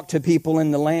we talk to people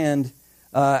in the land,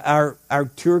 our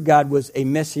tour guide was a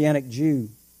Messianic Jew.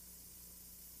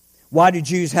 Why do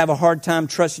Jews have a hard time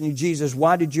trusting in Jesus?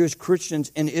 Why do Jewish Christians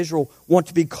in Israel want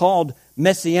to be called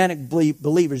Messianic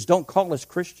believers? Don't call us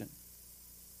Christian.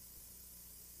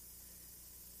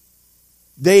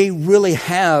 They really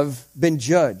have been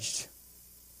judged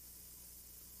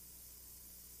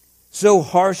so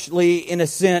harshly, in a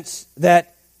sense,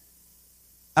 that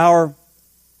our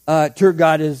tour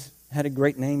guide had a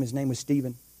great name. His name was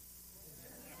Stephen.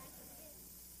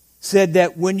 Said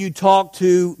that when you talk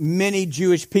to many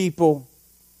Jewish people,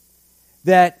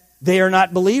 that they are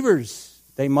not believers.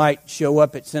 They might show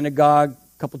up at synagogue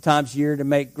a couple times a year to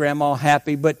make grandma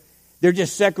happy, but they're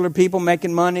just secular people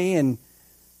making money and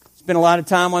spend a lot of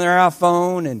time on their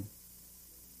iPhone and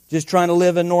just trying to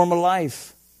live a normal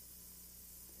life.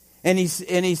 And he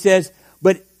says,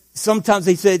 but sometimes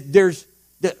he said there's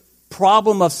the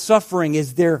problem of suffering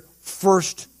is their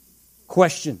first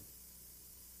question.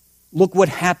 Look what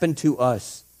happened to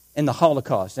us in the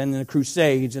Holocaust and in the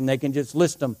Crusades, and they can just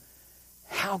list them.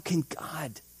 How can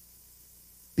God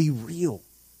be real?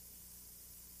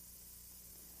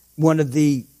 One of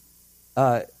the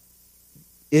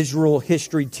Israel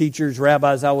history teachers,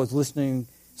 rabbis I was listening,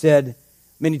 said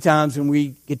many times when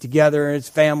we get together as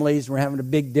families, we're having a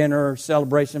big dinner or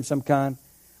celebration of some kind,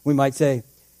 we might say,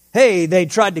 hey, they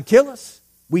tried to kill us.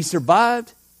 We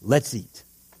survived. Let's eat.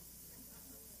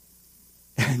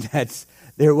 And that's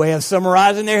their way of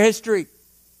summarizing their history.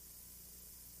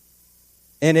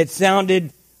 And it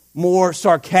sounded more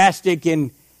sarcastic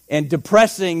and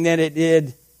depressing than it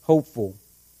did hopeful.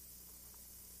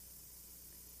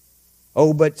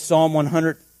 Oh, but Psalm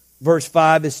 100, verse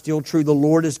 5 is still true. The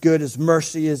Lord is good, His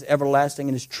mercy is everlasting,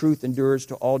 and His truth endures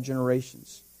to all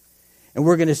generations. And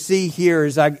we're going to see here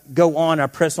as I go on, I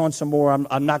press on some more.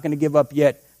 I'm not going to give up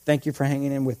yet. Thank you for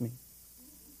hanging in with me.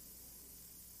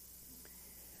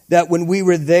 That when we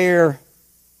were there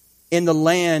in the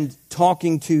land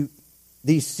talking to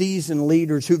these seasoned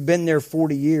leaders who've been there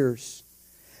 40 years,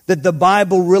 that the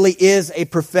Bible really is a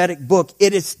prophetic book.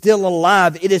 It is still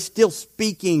alive. It is still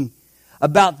speaking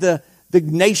about the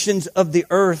nations of the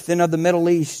earth and of the Middle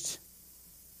East.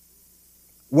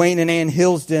 Wayne and Ann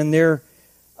Hillsden, their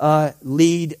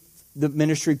lead the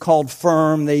ministry called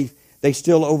Firm. They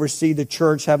still oversee the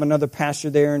church, have another pastor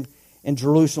there in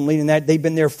Jerusalem leading that. They've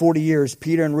been there 40 years.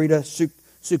 Peter and Rita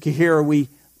Sukahira, we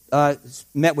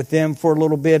met with them for a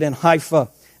little bit in Haifa.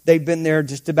 They've been there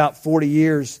just about 40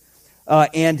 years.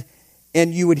 And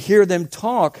you would hear them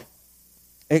talk,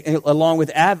 along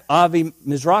with Avi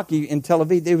Mizrahi in Tel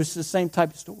Aviv. It was the same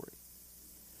type of story.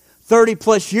 30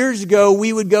 plus years ago,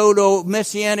 we would go to a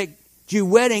Messianic Jew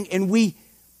wedding, and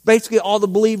basically all the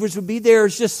believers would be there.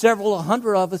 It's just several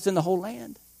hundred of us in the whole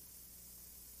land.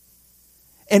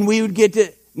 And we would get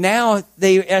to, now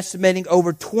they're estimating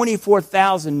over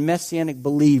 24,000 Messianic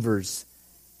believers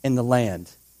in the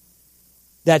land.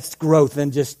 That's growth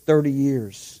in just 30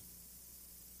 years.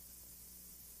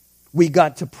 We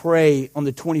got to pray on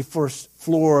the 21st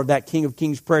floor of that King of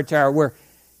Kings prayer tower where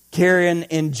Karen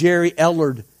and Jerry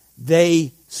Ellard,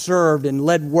 they served and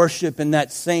led worship in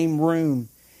that same room.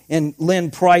 And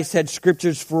Lynn Price had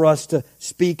scriptures for us to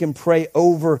speak and pray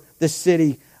over the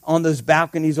city on those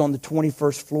balconies on the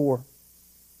 21st floor.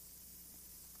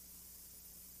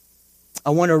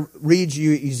 I want to read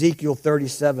you Ezekiel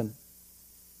 37.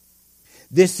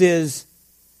 This is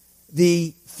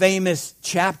the famous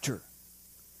chapter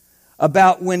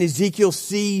about when Ezekiel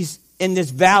sees in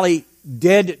this valley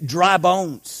dead, dry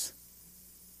bones.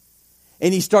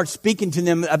 And he starts speaking to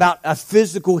them about a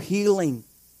physical healing.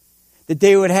 That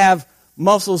they would have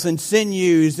muscles and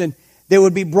sinews and they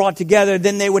would be brought together.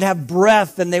 Then they would have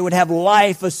breath and they would have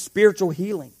life, a spiritual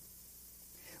healing.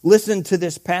 Listen to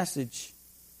this passage.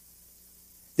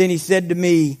 Then he said to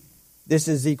me, this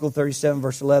is Ezekiel 37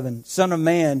 verse 11, Son of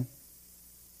man,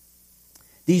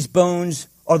 these bones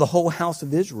are the whole house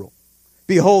of Israel.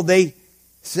 Behold, they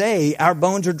say, our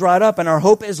bones are dried up and our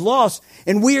hope is lost,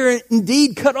 and we are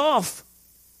indeed cut off.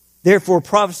 Therefore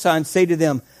prophesy and say to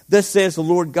them, thus says the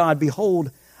Lord God,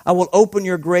 behold, I will open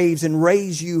your graves and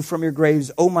raise you from your graves,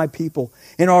 O my people,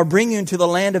 and I'll bring you into the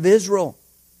land of Israel.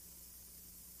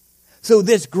 So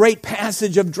this great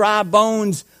passage of dry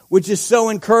bones, which is so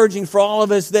encouraging for all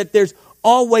of us, that there's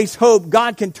always hope.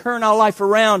 God can turn our life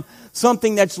around.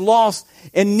 Something that's lost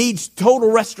and needs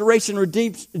total restoration,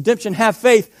 redemption, have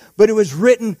faith. But it was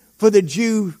written for the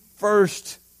Jew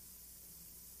first.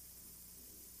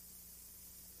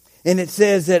 And it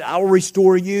says that I will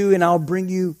restore you and I'll bring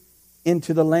you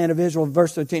into the land of Israel.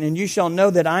 Verse 13, and you shall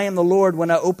know that I am the Lord when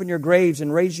I open your graves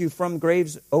and raise you from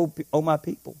graves, O my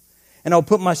people. And I'll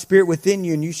put my spirit within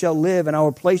you and you shall live, and I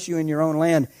will place you in your own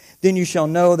land. Then you shall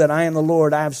know that I am the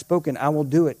Lord. I have spoken. I will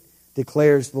do it,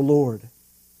 declares the Lord.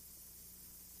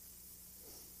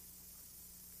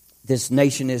 This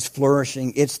nation is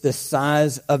flourishing. It's the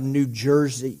size of New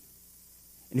Jersey.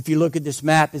 And if you look at this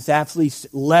map, it's actually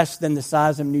less than the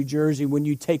size of New Jersey. When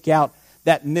you take out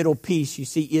that middle piece, you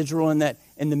see Israel in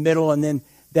the middle, and then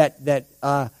that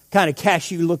kind of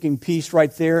cashew-looking piece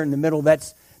right there in the middle,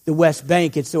 that's the West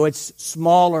Bank. And so it's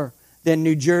smaller than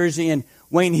New Jersey. And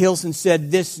Wayne Hilson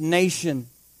said this nation,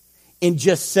 in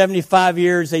just 75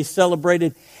 years they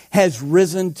celebrated, has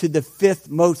risen to the 5th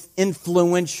most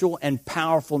influential and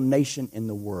powerful nation in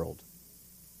the world.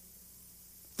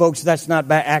 Folks, that's not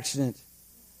by accident.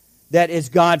 That is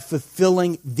God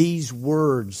fulfilling these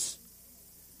words.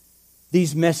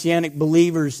 These messianic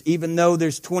believers, even though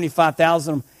there's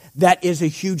 25,000 of them, that is a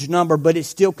huge number, but it's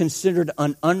still considered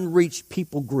an unreached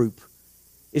people group.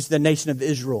 It's the nation of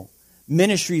Israel.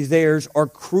 Ministries theirs are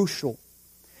crucial.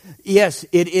 Yes,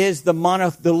 it is the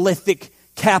monolithic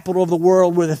capital of the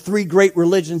world where the 3 great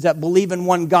religions that believe in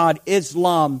one God,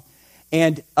 Islam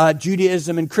and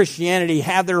Judaism and Christianity,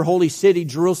 have their holy city,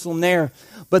 Jerusalem, there.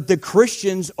 But the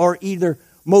Christians are either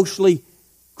mostly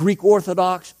Greek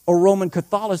Orthodox or Roman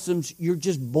Catholicism. You're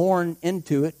just born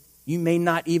into it. You may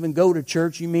not even go to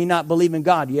church. You may not believe in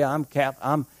God. Yeah,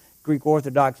 I'm Greek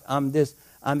Orthodox. I'm this.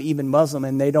 I'm even Muslim,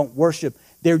 and they don't worship.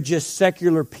 They're just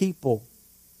secular people.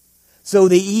 So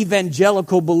the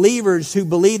evangelical believers who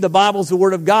believe the Bible is the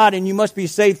Word of God and you must be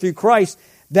saved through Christ,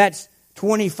 that's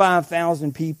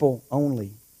 25,000 people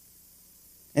only.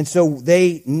 And so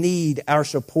they need our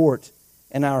support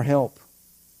and our help.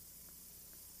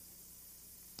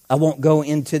 I won't go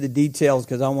into the details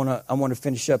because I want to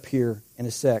finish up here in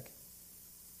a sec.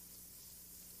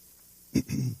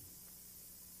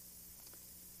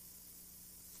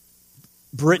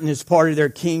 Britain, as part of their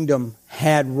kingdom,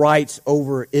 had rights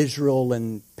over Israel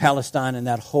and Palestine and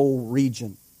that whole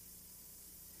region.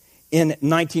 In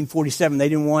 1947, they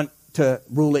didn't want to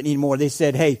rule it anymore. They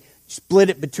said, hey, split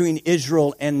it between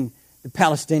Israel and the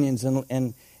Palestinians,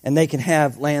 and they can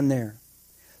have land there.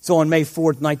 So on May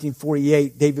 4th,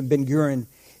 1948, David Ben-Gurion,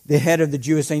 the head of the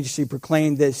Jewish agency,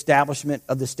 proclaimed the establishment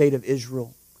of the state of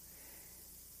Israel.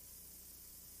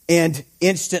 And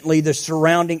instantly the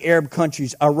surrounding Arab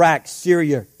countries, Iraq,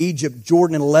 Syria, Egypt,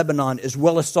 Jordan, and Lebanon, as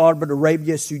well as Saudi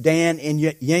Arabia, Sudan, and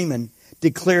Yemen,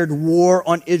 declared war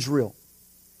on Israel.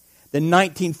 The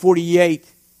 1948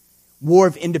 War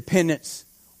of Independence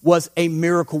was a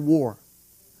miracle war.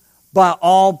 By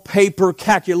all paper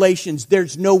calculations,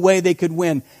 there's no way they could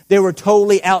win. They were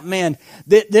totally outmanned.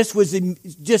 This was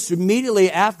just immediately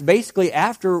after, basically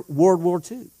after World War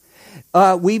II.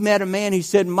 We met a man who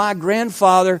said, my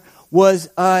grandfather was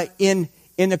in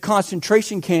the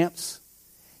concentration camps,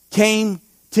 came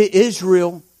to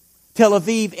Israel, Tel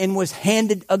Aviv, and was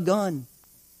handed a gun.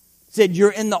 Said,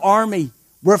 you're in the army.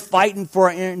 We're fighting for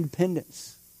our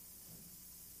independence.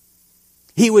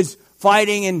 He was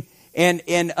fighting,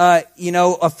 and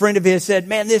a friend of his said,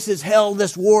 man, this is hell,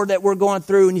 this war that we're going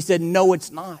through. And he said, no,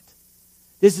 it's not.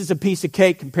 This is a piece of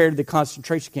cake compared to the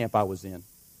concentration camp I was in.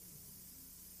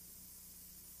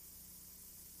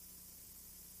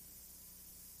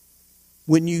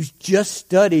 When you just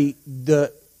study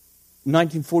the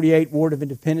 1948 War of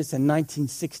Independence and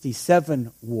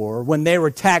 1967 war, when they were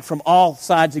attacked from all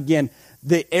sides again,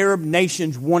 the Arab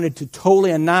nations wanted to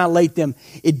totally annihilate them.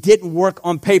 It didn't work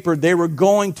on paper. They were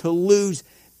going to lose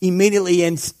immediately.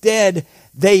 Instead,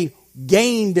 they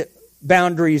gained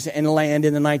boundaries and land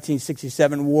in the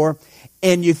 1967 war.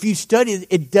 And if you study it,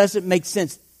 it doesn't make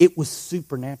sense. It was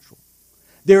supernatural.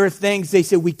 There are things they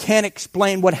said, we can't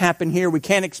explain what happened here. We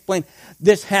can't explain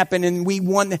this happened and we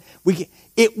won.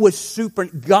 It was super.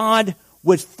 God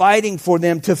was fighting for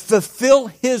them to fulfill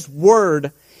His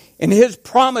word and His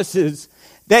promises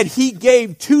that He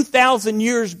gave 2,000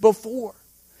 years before.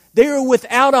 They were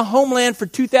without a homeland for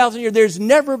 2,000 years. There's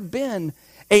never been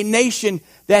a nation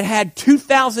that had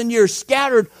 2,000 years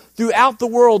scattered throughout the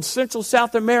world, Central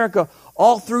South America,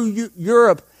 all through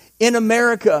Europe, in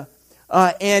America,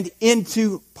 and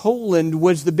into Poland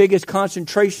was the biggest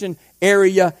concentration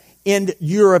area in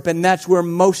Europe, and that's where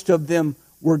most of them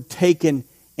were taken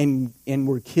and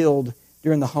were killed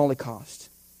during the Holocaust.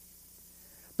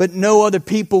 But no other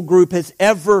people group has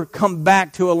ever come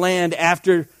back to a land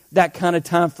after that kind of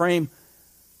time frame.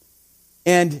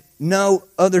 And no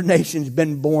other nation's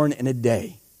been born in a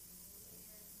day.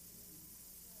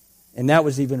 And that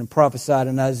was even prophesied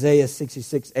in Isaiah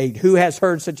 66:8. Who has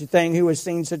heard such a thing? Who has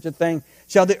seen such a thing?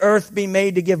 Shall the earth be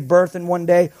made to give birth in one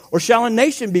day? Or shall a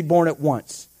nation be born at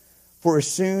once? For as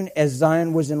soon as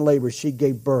Zion was in labor, she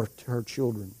gave birth to her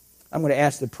children. I'm going to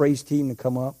ask the praise team to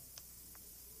come up.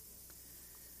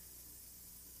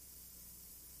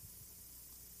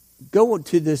 Go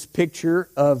to this picture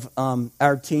of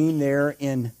our team there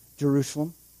in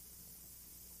Jerusalem.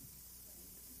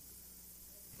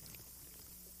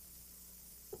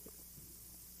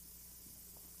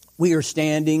 We are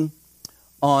standing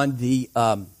on the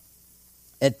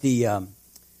at the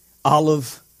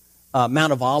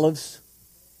Mount of Olives,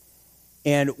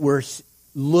 and we're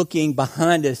looking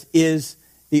behind us is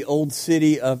the old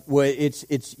city of where it's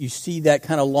you see that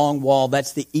kind of long wall.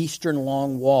 That's the eastern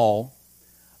long wall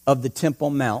of the Temple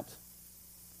Mount,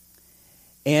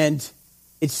 and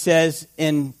it says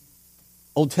in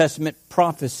Old Testament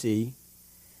prophecy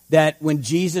that when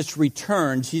Jesus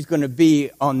returns, he's going to be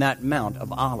on that Mount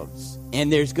of Olives. And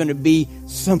there's going to be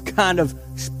some kind of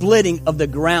splitting of the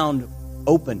ground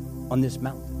open on this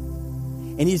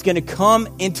mountain. And he's going to come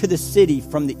into the city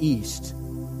from the east.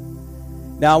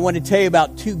 Now, I want to tell you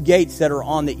about two gates that are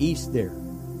on the east there.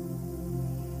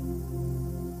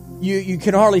 You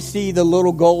can hardly see the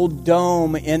little gold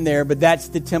dome in there, but that's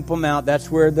the Temple Mount. That's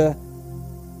where the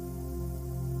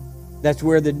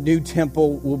new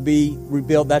temple will be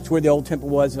rebuilt. That's where the old temple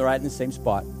was, right in the same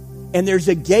spot. And there's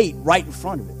a gate right in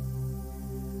front of it.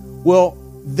 Well,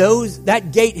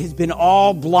 that gate has been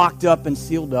all blocked up and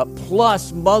sealed up.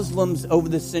 Plus, Muslims over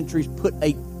the centuries put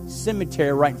a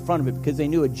cemetery right in front of it because they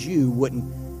knew a Jew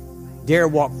wouldn't dare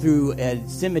walk through a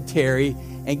cemetery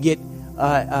and get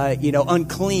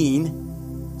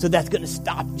unclean. So that's going to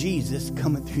stop Jesus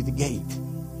coming through the gate.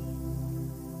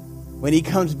 When he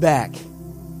comes back,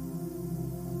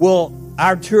 well,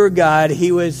 our tour guide,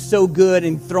 he was so good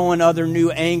in throwing other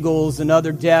new angles and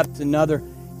other depths and other,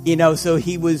 so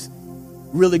he was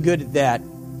really good at that.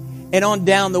 And on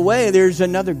down the way, there's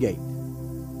another gate.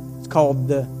 Was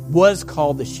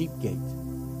called the Sheep Gate.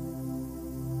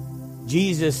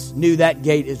 Jesus knew that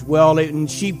gate as well, and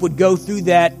sheep would go through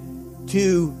that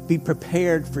to be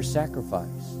prepared for sacrifice,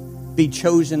 be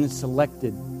chosen and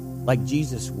selected like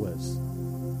Jesus was,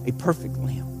 a perfect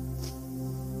lamb.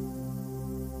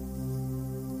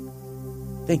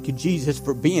 Thank you, Jesus,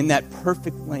 for being that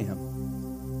perfect lamb.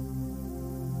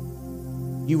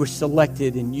 You were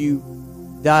selected and you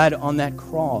died on that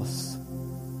cross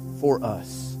for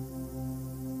us.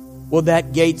 Well,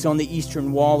 that gate's on the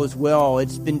eastern wall as well.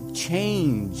 It's been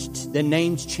changed. The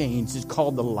name's changed. It's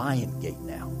called the Lion Gate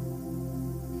now.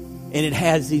 And it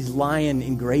has these lion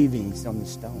engravings on the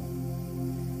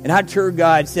stone. And our tour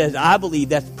guide says, I believe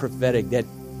that's prophetic, that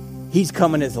he's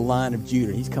coming as a Lion of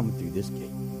Judah. He's coming through this gate.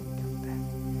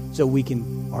 So we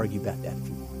can argue about that if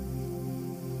you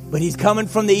want. But he's coming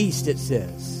from the east, it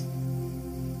says.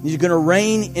 He's going to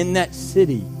reign in that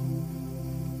city.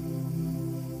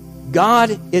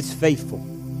 God is faithful.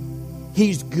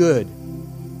 He's good.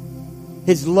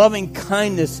 His loving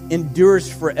kindness endures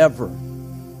forever.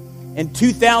 And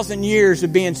 2,000 years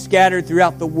of being scattered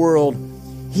throughout the world,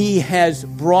 he has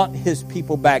brought his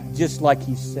people back just like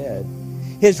he said.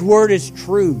 His word is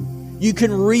true. You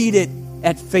can read it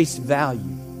at face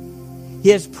value.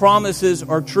 His promises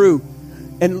are true.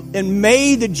 And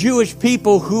may the Jewish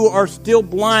people who are still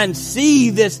blind see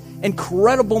this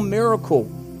incredible miracle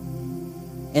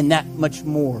and that much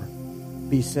more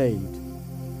be saved.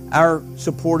 Our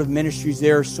supportive ministries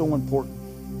there are so important.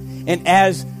 And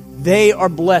as they are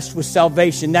blessed with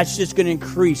salvation, that's just going to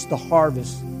increase the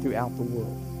harvest throughout the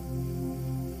world.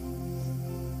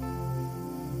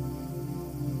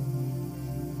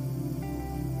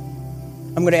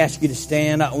 I'm going to ask you to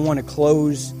stand. I want to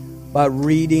close by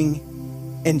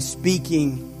reading and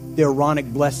speaking the Aaronic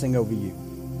blessing over you,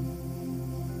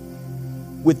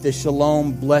 with the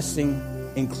shalom blessing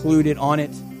included on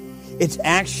it. It's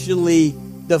actually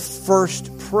the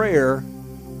first prayer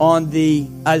on the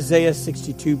Isaiah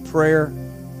 62 prayer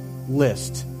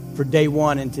list for day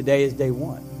one, and today is day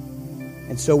one.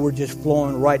 And so we're just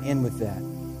flowing right in with that.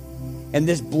 And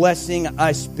this blessing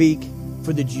I speak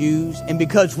for the Jews, and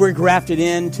because we're grafted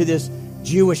into this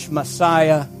Jewish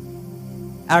Messiah,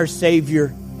 our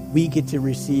Savior, we get to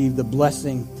receive the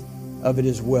blessing of it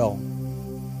as well.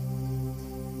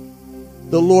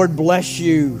 The Lord bless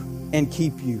you and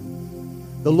keep you.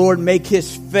 The Lord make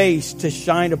his face to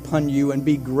shine upon you and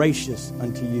be gracious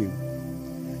unto you.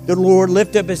 The Lord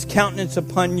lift up his countenance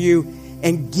upon you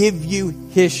and give you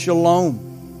his shalom.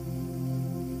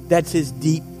 That's his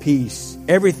deep peace.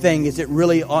 Everything as it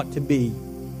really ought to be.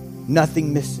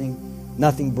 Nothing missing,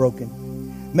 nothing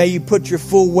broken. May you put your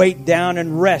full weight down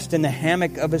and rest in the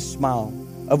hammock of his smile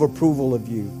of approval of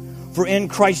you. For in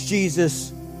Christ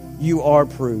Jesus you are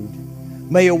approved.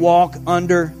 May you walk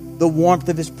under the warmth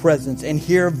of his presence and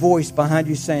hear a voice behind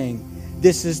you saying,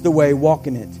 this is the way, walk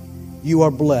in it. You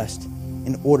are blessed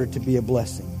in order to be a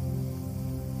blessing.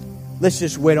 Let's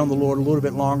just wait on the Lord a little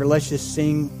bit longer. Let's just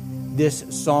sing this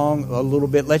song a little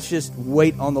bit. Let's just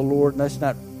wait on the Lord. Let's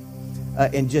not,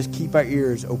 and just keep our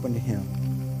ears open to him.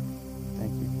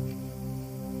 Thank you.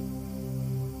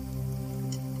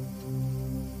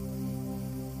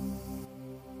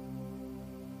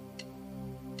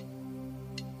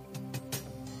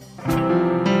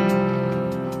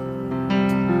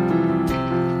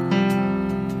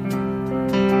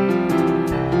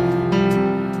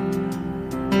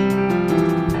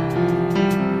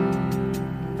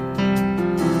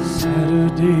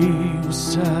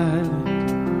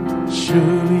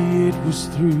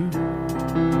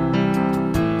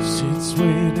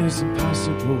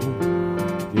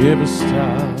 Ever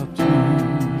stopped you?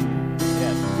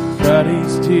 Yes.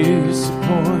 Friday's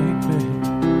disappointment,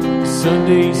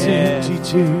 Sunday's empty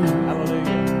too.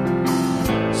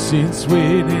 Hallelujah. Since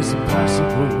when is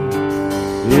impossible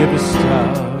ever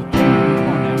stopped you?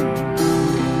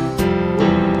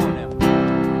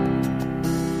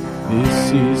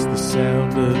 This is the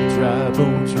sound of dry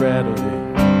bones rattling.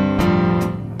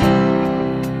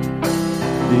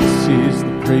 This is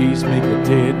the praise make a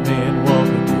dead man walk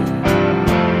again.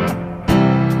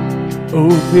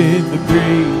 Open the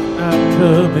grave, I'm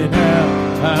coming out.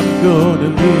 I'm gonna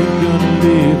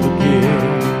live again.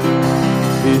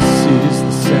 This is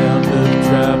the sound of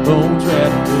dry bones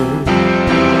rattling.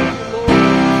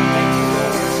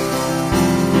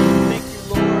 Thank you,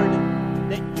 Lord.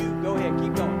 Thank you, Lord. Go ahead,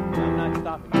 keep going. I'm not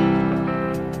stopping.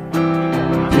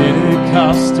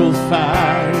 Pentecostal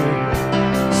fire,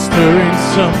 stirring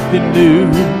something new.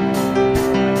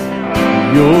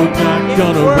 You're not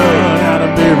gonna run out of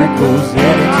miracles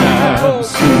anytime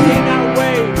soon.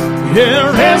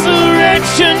 Yeah,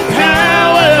 resurrection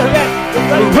power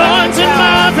runs in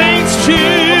my veins too.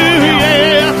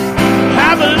 Yeah,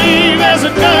 I believe there's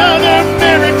another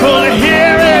miracle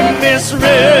here in this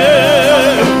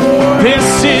room.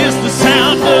 This is the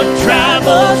sound of dry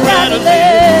bones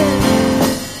rattling.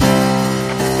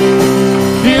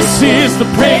 This is the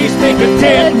praise make a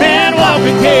dead man walk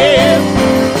again.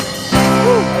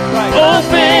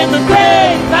 Open the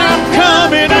grave, I'm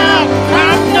coming out.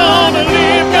 I'm gonna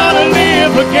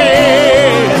live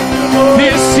again.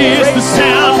 This is the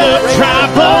sound of dry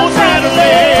bones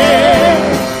rattling.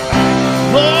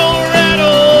 Oh,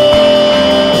 rattle.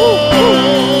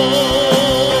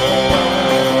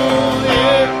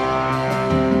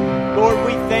 Yeah. Lord,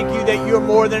 we thank you that you're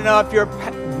more than enough. Your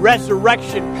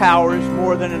resurrection power is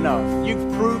more than enough.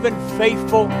 You've proven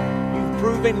faithful. You've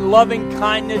proven loving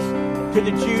kindness to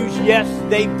the Jews. Yes,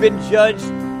 they've been judged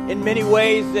in many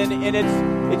ways, and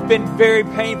it's been very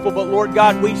painful. But Lord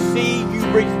God, we see you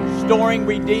restoring,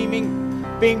 redeeming,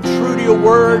 being true to your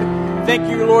word. Thank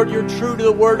you, Lord, you're true to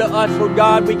the word to us. Lord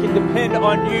God, we can depend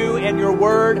on you and your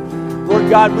word. Lord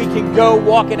God, we can go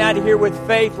walking out of here with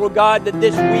faith. Lord God, that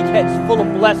this week is full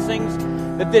of blessings,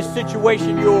 that this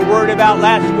situation you were worried about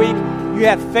last week, you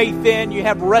have faith in, you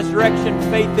have resurrection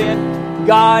faith in.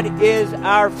 God is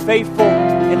our faithful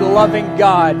and loving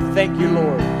God. Thank you,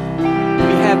 Lord.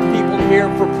 We have people here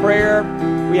for prayer.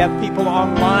 We have people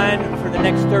online for the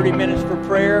next 30 minutes for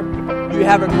prayer. You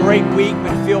have a great week,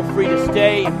 but feel free to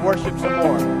stay and worship some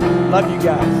more. Love you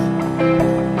guys.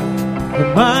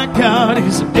 My God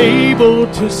is able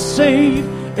to save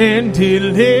and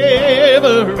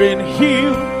deliver and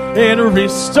heal and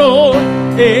restore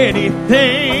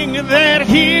anything that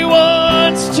He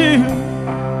wants to.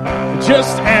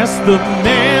 Just ask the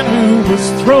man who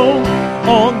was thrown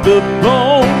on the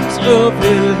bones of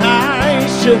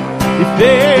Elisha if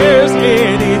there's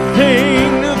anything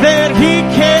that he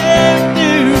can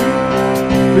do.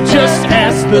 But just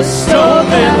ask the stone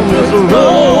that was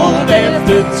rolled at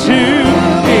the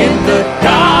tomb in the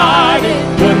garden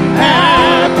what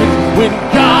happened when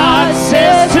God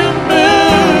says to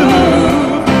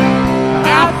move.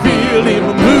 I feel Him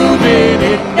moving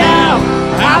it now.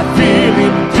 I feel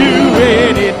Him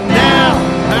doing it now.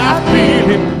 I feel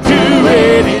Him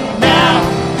doing it now.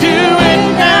 Do it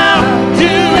now.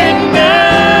 Do it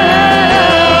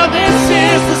now. This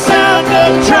is the sound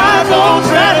of dry bones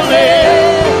rattling.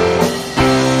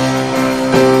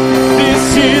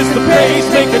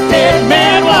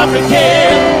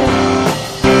 again.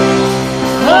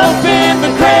 Open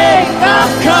the grave,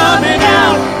 I'm coming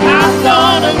out. I'm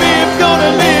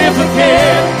gonna live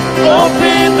again.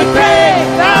 Open the grave.